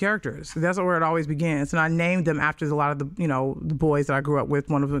started with the characters. That's where it always begins. And I named them after a lot of the boys that I grew up with.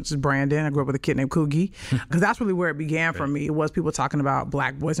 One of them is Brandon. I grew up with a kid named Coogie. Because that's really where it began for me. It was people talking about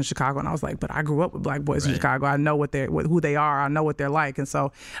black boys in Chicago. And I was like, but I grew up with black boys in Chicago. I know who they are. I know what they're like. And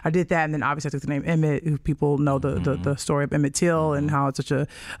so I did that. And then obviously I took the name Emmett, who people know the story of Emmett Till and how it's such a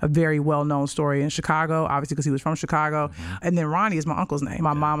very well-known story in Chicago, obviously because he was from Chicago. And then Ronnie is my uncle's name,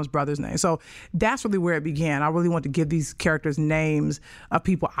 my mom's brother's name. So that's really where it began. I really wanted to give these characters names of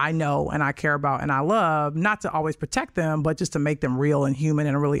people I know and I care about and I love, not to always protect them, but just to make them real and human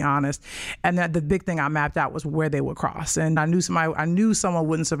and really honest. And that the big thing I mapped out was where they would cross. And I knew someone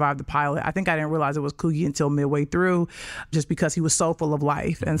wouldn't survive the pilot. I think I didn't realize it was Coogie until midway through, just because he was so full of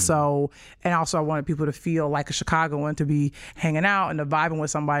life. And so, and also I wanted people to feel like a Chicagoan, to be hanging out and vibing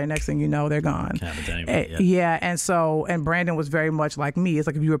with somebody. Next thing you know, they're gone. Yeah. And so, and Brandon was very much like me. It's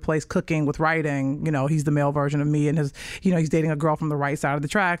like if you replace cooking with writing, he's the male version of me, and he's dating a girl from the right side of the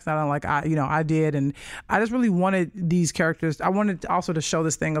tracks. I don't like, I did. And I just really wanted these characters. I wanted also to show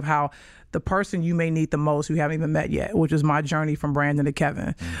this thing of how the person you may need the most who you haven't even met yet, which is my journey from Brandon to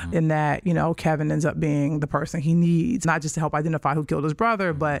Kevin, in that, Kevin ends up being the person he needs, not just to help identify who killed his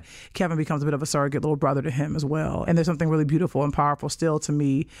brother, but Kevin becomes a bit of a surrogate little brother to him as well. And there's something really beautiful and powerful still to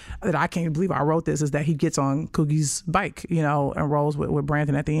me that I can't believe I wrote this, is that he gets on Coogie's bike, and rolls with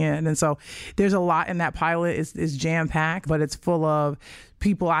Brandon at the end. And so there's a lot in that pilot. It's jam-packed, but it's full of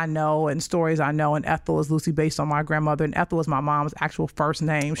people I know and stories I know. And Ethel is loosely based on my grandmother, and Ethel is my mom's actual first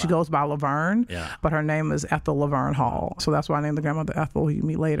name. She goes by Laverne, but her name is Ethel Laverne Hall. So that's why I named the grandmother Ethel, who you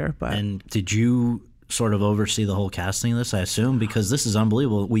meet later. But and did you sort of oversee the whole casting of this, I assume? Because this is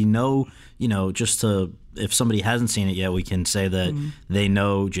unbelievable. We know, if somebody hasn't seen it yet, we can say that they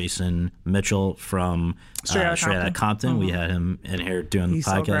know Jason Mitchell from Straight Outta Compton. We had him in here doing the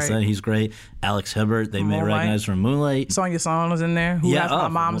podcast. So he's great. Alex Hibbert, they may recognize from Moonlight. Sonia Sohn was in there, who has my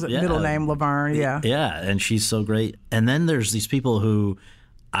mom's middle name, Laverne. Yeah, and she's so great. And then there's these people who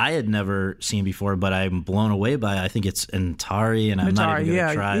I had never seen before, but I'm blown away by. I think it's Antari, and I'm not even going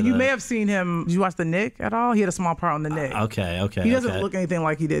to try. You may have seen him. Did you watch The Nick at all? He had a small part on The Nick. Okay. He doesn't look anything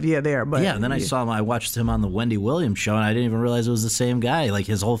like he did there. But and then I saw him. I watched him on the Wendy Williams show, and I didn't even realize it was the same guy. Like,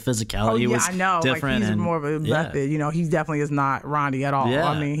 his whole physicality was different. Like, he's more of a method. He definitely is not Ronnie at all. Yeah.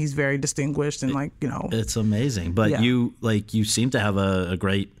 I mean, he's very distinguished and It's amazing. But you seem to have a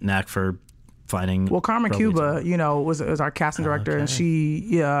great knack for finding. Well, Carmen Cuba, was our casting director, and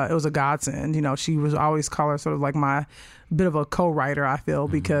she, it was a godsend. She was always call her sort of like my bit of a co-writer, I feel,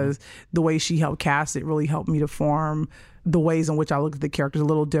 because the way she helped cast it really helped me to form the ways in which I looked at the characters a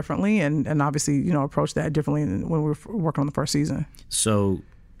little differently, and obviously, approach that differently when we were working on the first season. So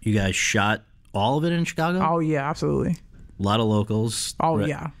you guys shot all of it in Chicago? Oh, yeah, absolutely. A lot of locals. Oh,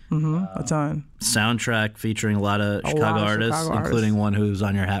 yeah. A ton. Soundtrack featuring a lot of Chicago artists, including one who's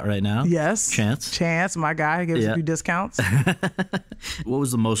on your hat right now. Yes. Chance, my guy. He gives a few discounts. What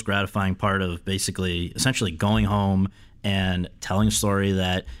was the most gratifying part of essentially going home and telling a story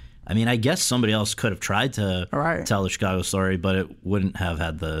that, I guess somebody else could have tried to tell the Chicago story, but it wouldn't have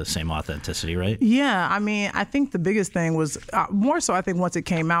had the same authenticity, right? Yeah, I think the biggest thing was more so, I think once it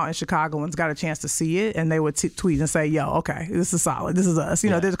came out and Chicagoans got a chance to see it, and they would tweet and say, yo, okay, this is solid, this is us.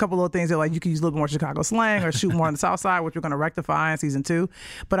 There's a couple little things that you can use a little more Chicago slang or shoot more on the South Side, which we're going to rectify in season 2.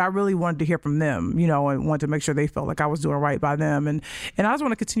 But I really wanted to hear from them, and wanted to make sure they felt like I was doing right by them. And I just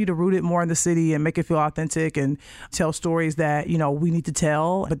want to continue to root it more in the city and make it feel authentic and tell stories that, we need to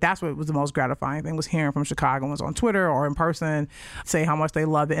tell. But that's what was the most gratifying thing, was hearing from Chicagoans on Twitter or in person say how much they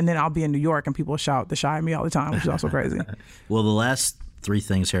love it. And then I'll be in New York and people shout the shy at me all the time, which is also crazy. Well, the last 3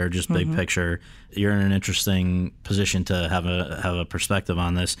 things here, just big picture. You're in an interesting position to have a perspective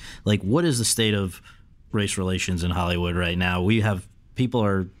on this. Like, what is the state of race relations in Hollywood right now? People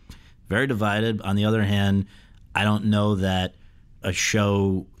are very divided. On the other hand, I don't know that a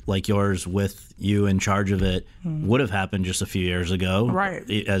show like yours with you in charge of it would have happened just a few years ago. Right.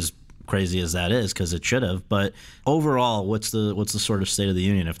 As crazy as that is, because it should have. But overall, what's the sort of state of the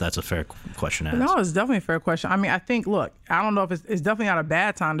union, if that's a fair question to ask? No, it's definitely a fair question. I think, look, I don't know if it's definitely not a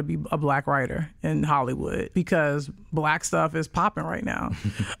bad time to be a black writer in Hollywood, because black stuff is popping right now.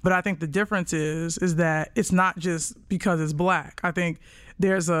 But I think the difference is that it's not just because it's black. I think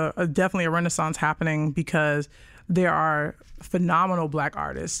there's definitely a renaissance happening because there are phenomenal Black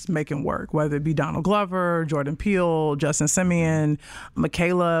artists making work, whether it be Donald Glover, Jordan Peele, Justin Simien,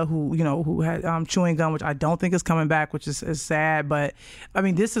 Michaela, who had Chewing Gum, which I don't think is coming back, which is sad. But I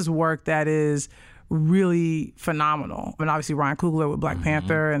mean, this is work that is really phenomenal. I mean, obviously Ryan Coogler with Black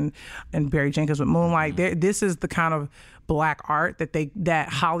Panther and Barry Jenkins with Moonlight. This is the kind of Black art that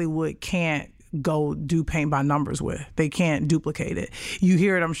Hollywood can't go do paint by numbers with. They can't duplicate it. You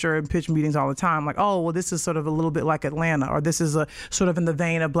hear it, I'm sure, in pitch meetings all the time, like, oh, well, this is sort of a little bit like Atlanta, or this is a sort of in the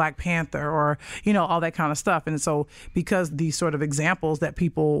vein of Black Panther, or, all that kind of stuff. And so because these sort of examples that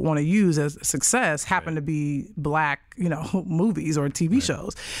people want to use as success happen to be Black, movies or TV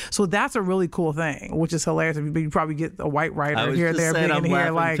shows. So that's a really cool thing, which is hilarious. You probably get a white writer here, there, big in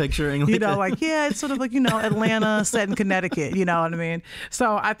here, like, picturing it's sort of like, Atlanta set in Connecticut, you know what I mean?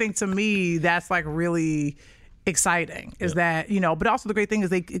 So I think to me, that's like really exciting is that, but also the great thing is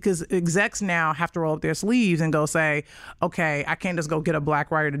because execs now have to roll up their sleeves and go say, okay, I can't just go get a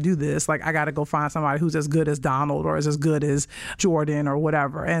Black writer to do this. Like, I got to go find somebody who's as good as Donald or is as good as Jordan or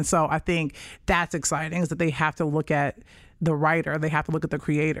whatever. And so I think that's exciting, is that they have to look at the writer, they have to look at the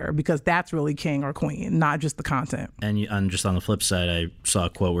creator, because that's really king or queen, not just the content. And just on the flip side, I saw a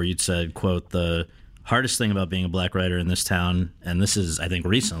quote where you'd said, quote, the hardest thing about being a Black writer in this town, and this is, I think,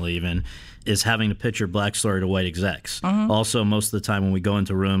 recently even, is having to pitch your Black story to white execs. Also, most of the time when we go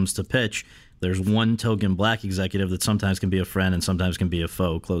into rooms to pitch, there's one token Black executive that sometimes can be a friend and sometimes can be a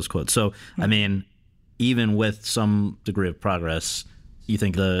foe, close quote. So, I mean, even with some degree of progress, you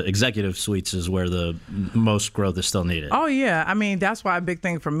think the executive suites is where the most growth is still needed? Oh, yeah. I mean, that's why a big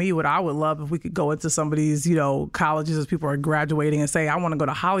thing for me, what I would love if we could go into some of these, colleges as people are graduating and say, I want to go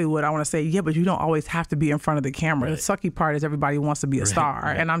to Hollywood. I want to say, yeah, but you don't always have to be in front of the camera. Right. The sucky part is everybody wants to be a star.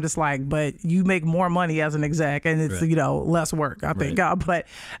 Right. And I'm just like, but you make more money as an exec and it's, less work, I think. But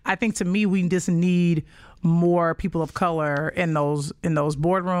I think to me, we just need more people of color in those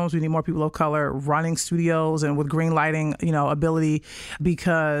boardrooms. We need more people of color running studios and with green lighting, ability,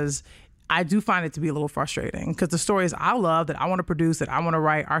 because I do find it to be a little frustrating, because the stories I love, that I want to produce, that I want to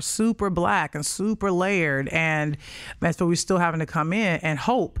write, are super Black and super layered. And that's where we're still having to come in and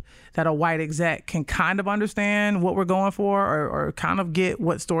hope that a white exec can kind of understand what we're going for, or kind of get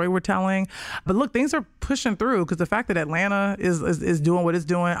what story we're telling. But look, things are pushing through, because the fact that Atlanta is doing what it's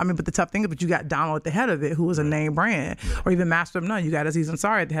doing, I mean, but the tough thing is, but you got Donald at the head of it, who was a name brand, or even Master of None, you got Aziz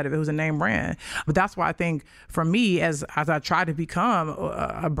Ansari at the head of it, who's a name brand. But that's why I think for me, as I try to become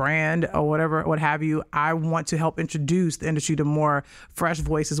a brand or whatever, what have you, I want to help introduce the industry to more fresh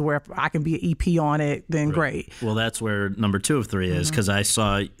voices, where if I can be an EP on it, then great. Well, that's where number 2 of 3 is, because I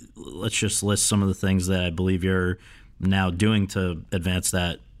saw, let's just list some of the things that I believe you're now doing to advance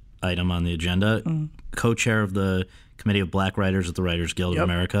that item on the agenda. Co-chair of the Committee of Black Writers at the Writers Guild of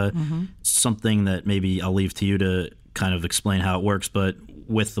America. Something that maybe I'll leave to you to kind of explain how it works, but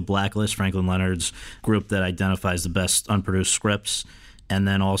with the Blacklist, Franklin Leonard's group that identifies the best unproduced scripts. And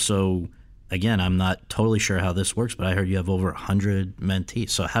then also, again, I'm not totally sure how this works, but I heard you have over 100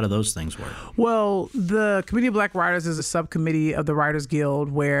 mentees. So how do those things work? Well, the Committee of Black Writers is a subcommittee of the Writers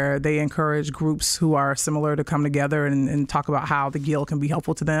Guild, where they encourage groups who are similar to come together and talk about how the Guild can be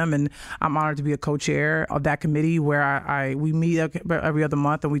helpful to them. And I'm honored to be a co-chair of that committee, where we meet every other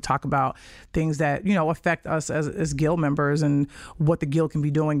month and we talk about things that, affect us as Guild members, and what the Guild can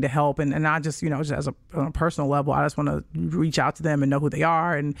be doing to help. And not just, just as on a personal level, I just want to reach out to them and know who they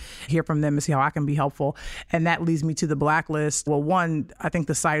are and hear from them, see how I can be helpful. And that leads me to the Blacklist. Well, one, I think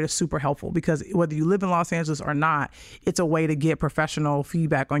the site is super helpful, because whether you live in Los Angeles or not, it's a way to get professional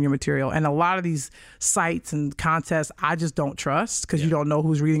feedback on your material. And a lot of these sites and contests, I just don't trust, because you don't know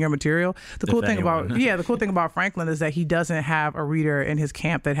who's reading your material. The cool thing about Franklin is that he doesn't have a reader in his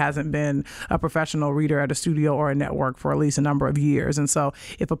camp that hasn't been a professional reader at a studio or a network for at least a number of years. And so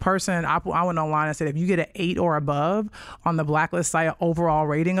if a person, I went online and said, if you get an 8 or above on the Blacklist site, overall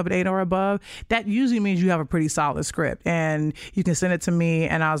rating of an 8 or above, that usually means you have a pretty solid script, and you can send it to me.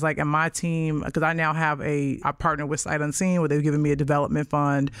 And I was like, and my team, because I now have I partner with Sight Unseen, where they've given me a development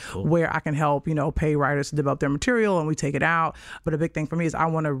fund where I can help, pay writers to develop their material, and we take it out. But a big thing for me is I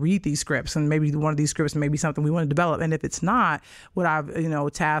want to read these scripts, and maybe one of these scripts may be something we want to develop. And if it's not, what I've,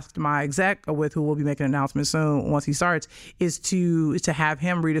 tasked my exec with, who will be making an announcement soon once he starts, is to have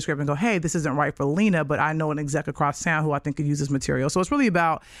him read a script and go, hey, this isn't right for Lena, but I know an exec across town who I think could use this material. So it's really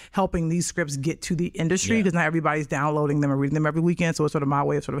about helping these scripts get to the industry, because not everybody's downloading them and reading them every weekend. So it's sort of my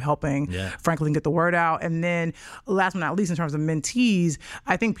way of sort of helping Franklin get the word out. And then last but not least, in terms of mentees,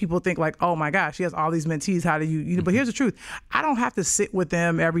 I think people think like, oh my gosh, she has all these mentees. How do you but here's the truth. I don't have to sit with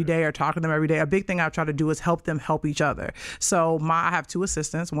them every day or talk to them every day. A big thing I try to do is help them help each other. So I have 2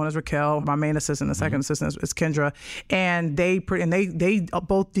 assistants. One is Raquel, my main assistant. The second assistant is Kendra. And they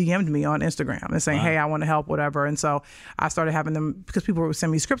both DM'd me on Instagram and saying, hey, I want to help, whatever. And so I started having them, because people would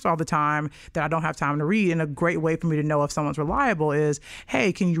send me scripts all the time that I don't have time to read. And a great way for me to know if someone's reliable is,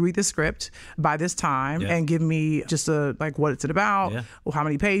 hey, can you read the script by this time and give me just like what it's about, how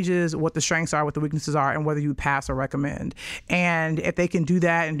many pages, what the strengths are, what the weaknesses are, and whether you pass or recommend. And if they can do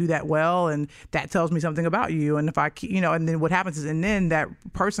that and do that well, and that tells me something about you. And if I, and then what happens is, and then that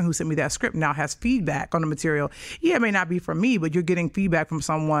person who sent me that script now has feedback on the material. Yeah, it may not be from me, but you're getting feedback from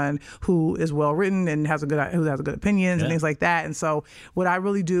someone who is well written and who has a good opinions and things like that. And so what I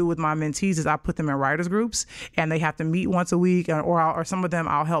really do with my mentees is I put them in writers groups, and they have to meet once a week, or some of them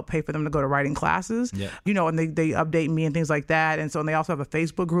I'll help pay for them to go to writing classes. And they update me and things like that. And so and they also have a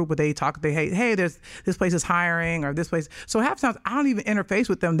Facebook group where they talk. Hey, there's this place is hiring, or this place. So half times I don't even interface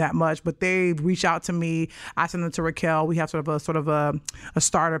with them that much, but they reach out to me. I send them to Raquel. We have sort of a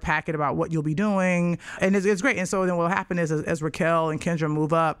starter packet about what you'll be doing, and it's great. And so then what will happen is, as Raquel and Kendra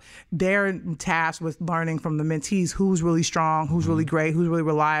move up, they're tasked with learning from the mentees who's really strong, who's really great, who's really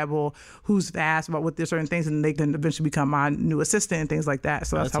reliable, who's fast about what there's certain things, and they can eventually become my new assistant and things like that.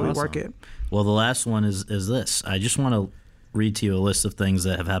 So that's how we work it. Well, the last one is this. I just want to read to you a list of things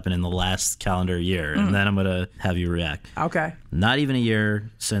that have happened in the last calendar year, and then I'm going to have you react. Okay. Not even a year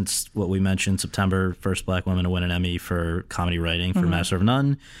since what we mentioned, September, first Black woman to win an Emmy for comedy writing for Master of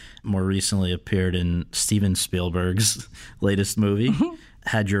None. More recently appeared in Steven Spielberg's latest movie.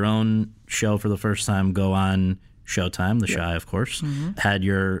 Had your own show for the first time go on Showtime, The Chi, of course. Had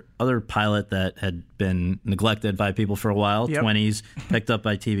your other pilot that had been neglected by people for a while, 20s, picked up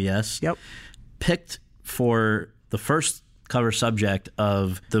by TBS. Picked for the first cover subject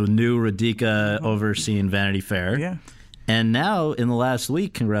of the new Radhika overseeing Vanity Fair. And now, in the last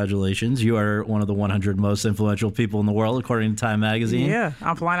week, congratulations, you are one of the 100 most influential people in the world, according to Time Magazine. Yeah,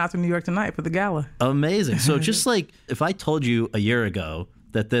 I'm flying out to New York tonight for the gala. Amazing. So just like, if I told you a year ago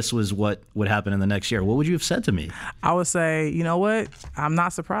that this was what would happen in the next year, what would you have said to me? I would say, you know what? I'm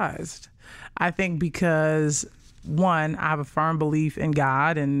not surprised. I think because, one, I have a firm belief in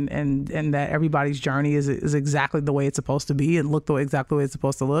God and that everybody's journey is exactly the way it's supposed to be and look exactly the way it's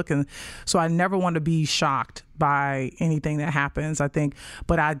supposed to look. And so I never want to be shocked by anything that happens, I think.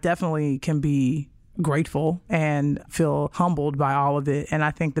 But I definitely can be grateful and feel humbled by all of it. And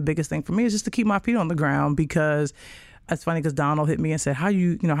I think the biggest thing for me is just to keep my feet on the ground, because it's funny because Donald hit me and said,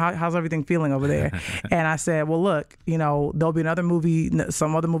 how's everything feeling over there? And I said, well, look, there'll be another movie.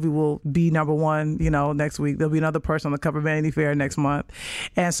 Some other movie will be number one, next week. There'll be another person on the cover of Vanity Fair next month.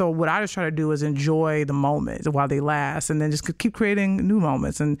 And so what I just try to do is enjoy the moments while they last, and then just keep creating new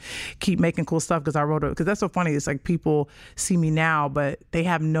moments and keep making cool stuff. Because that's so funny. It's like people see me now, but they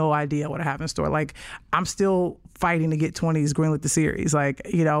have no idea what I have in store. Like, I'm still fighting to get 20s greenlit the series. Like,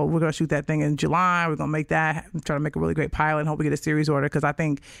 we're going to shoot that thing in July. We're going to make that, try to make a really great pilot and hope we get a series order, because I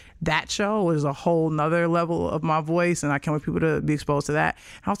think that show is a whole nother level of my voice, and I can't wait people to be exposed to that.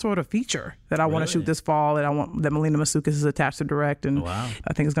 I also wrote a feature that I want to shoot this fall that Melina Masukis is attached to direct, and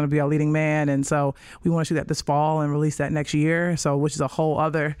I think it's going to be our leading man. And so we want to shoot that this fall and release that next year, which is a whole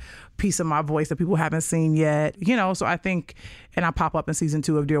other piece of my voice that people haven't seen yet. So I think, and I pop up in season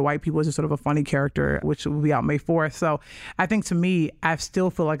 2 of Dear White People as just sort of a funny character, which will be out May 4th. So I think, to me, I still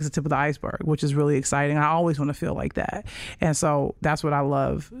feel like it's the tip of the iceberg, which is really exciting. I always want to feel like that. And so that's what I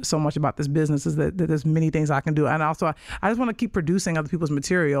love so much about this business, is that there's many things I can do. And also, I just want to keep producing other people's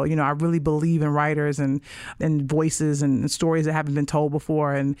material. I really believe in writers and voices and stories that haven't been told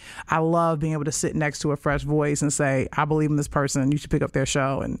before. And I love being able to sit next to a fresh voice and say, I believe in this person. You should pick up their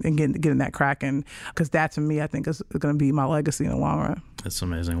show and get in that cracking, because that, to me, I think is going to be my legacy in the long run. That's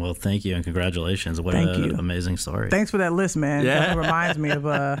amazing. Well, thank you and congratulations. What an amazing story. Thanks for that list, man. It reminds me of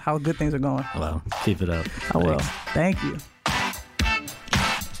how good things are going. Well, keep it up. I will. Thank you.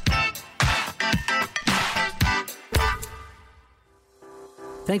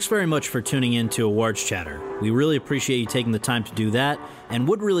 Thanks very much for tuning in to Awards Chatter. We really appreciate you taking the time to do that, and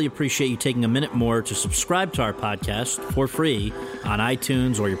would really appreciate you taking a minute more to subscribe to our podcast for free on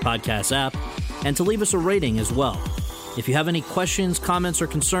iTunes or your podcast app, and to leave us a rating as well. If you have any questions, comments, or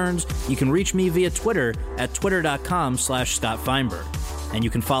concerns, you can reach me via Twitter at twitter.com/Scott Feinberg. And you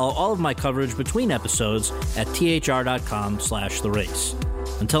can follow all of my coverage between episodes at thr.com/The Race.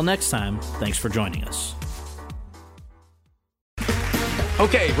 Until next time, thanks for joining us.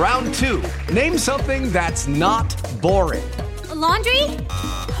 Okay, round two. Name something that's not boring. A laundry?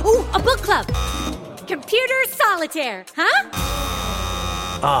 Ooh, a book club. Computer solitaire, huh?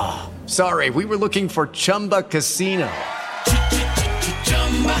 Ah, oh, sorry. We were looking for Chumba Casino.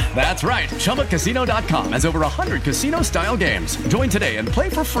 That's right. ChumbaCasino.com has over 100 casino-style games. Join today and play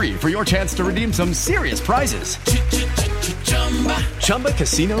for free for your chance to redeem some serious prizes.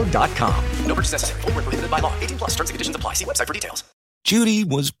 ChumbaCasino.com. No purchase necessary. Void where prohibited by law. 18+ terms and conditions apply. See website for details. Judy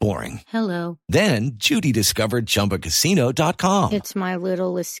was boring. Hello. Then Judy discovered ChumbaCasino.com. It's my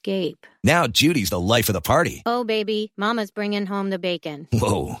little escape. Now Judy's the life of the party. Oh, baby, mama's bringing home the bacon.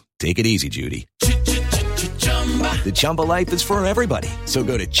 Whoa, take it easy, Judy. The Chumba life is for everybody. So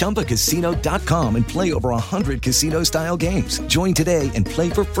go to ChumbaCasino.com and play over 100 casino-style games. Join today and play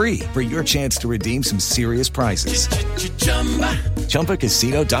for free for your chance to redeem some serious prizes.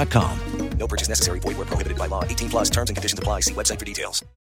 ChumbaCasino.com. No purchase necessary. Void where prohibited by law. 18+ terms and conditions apply. See website for details.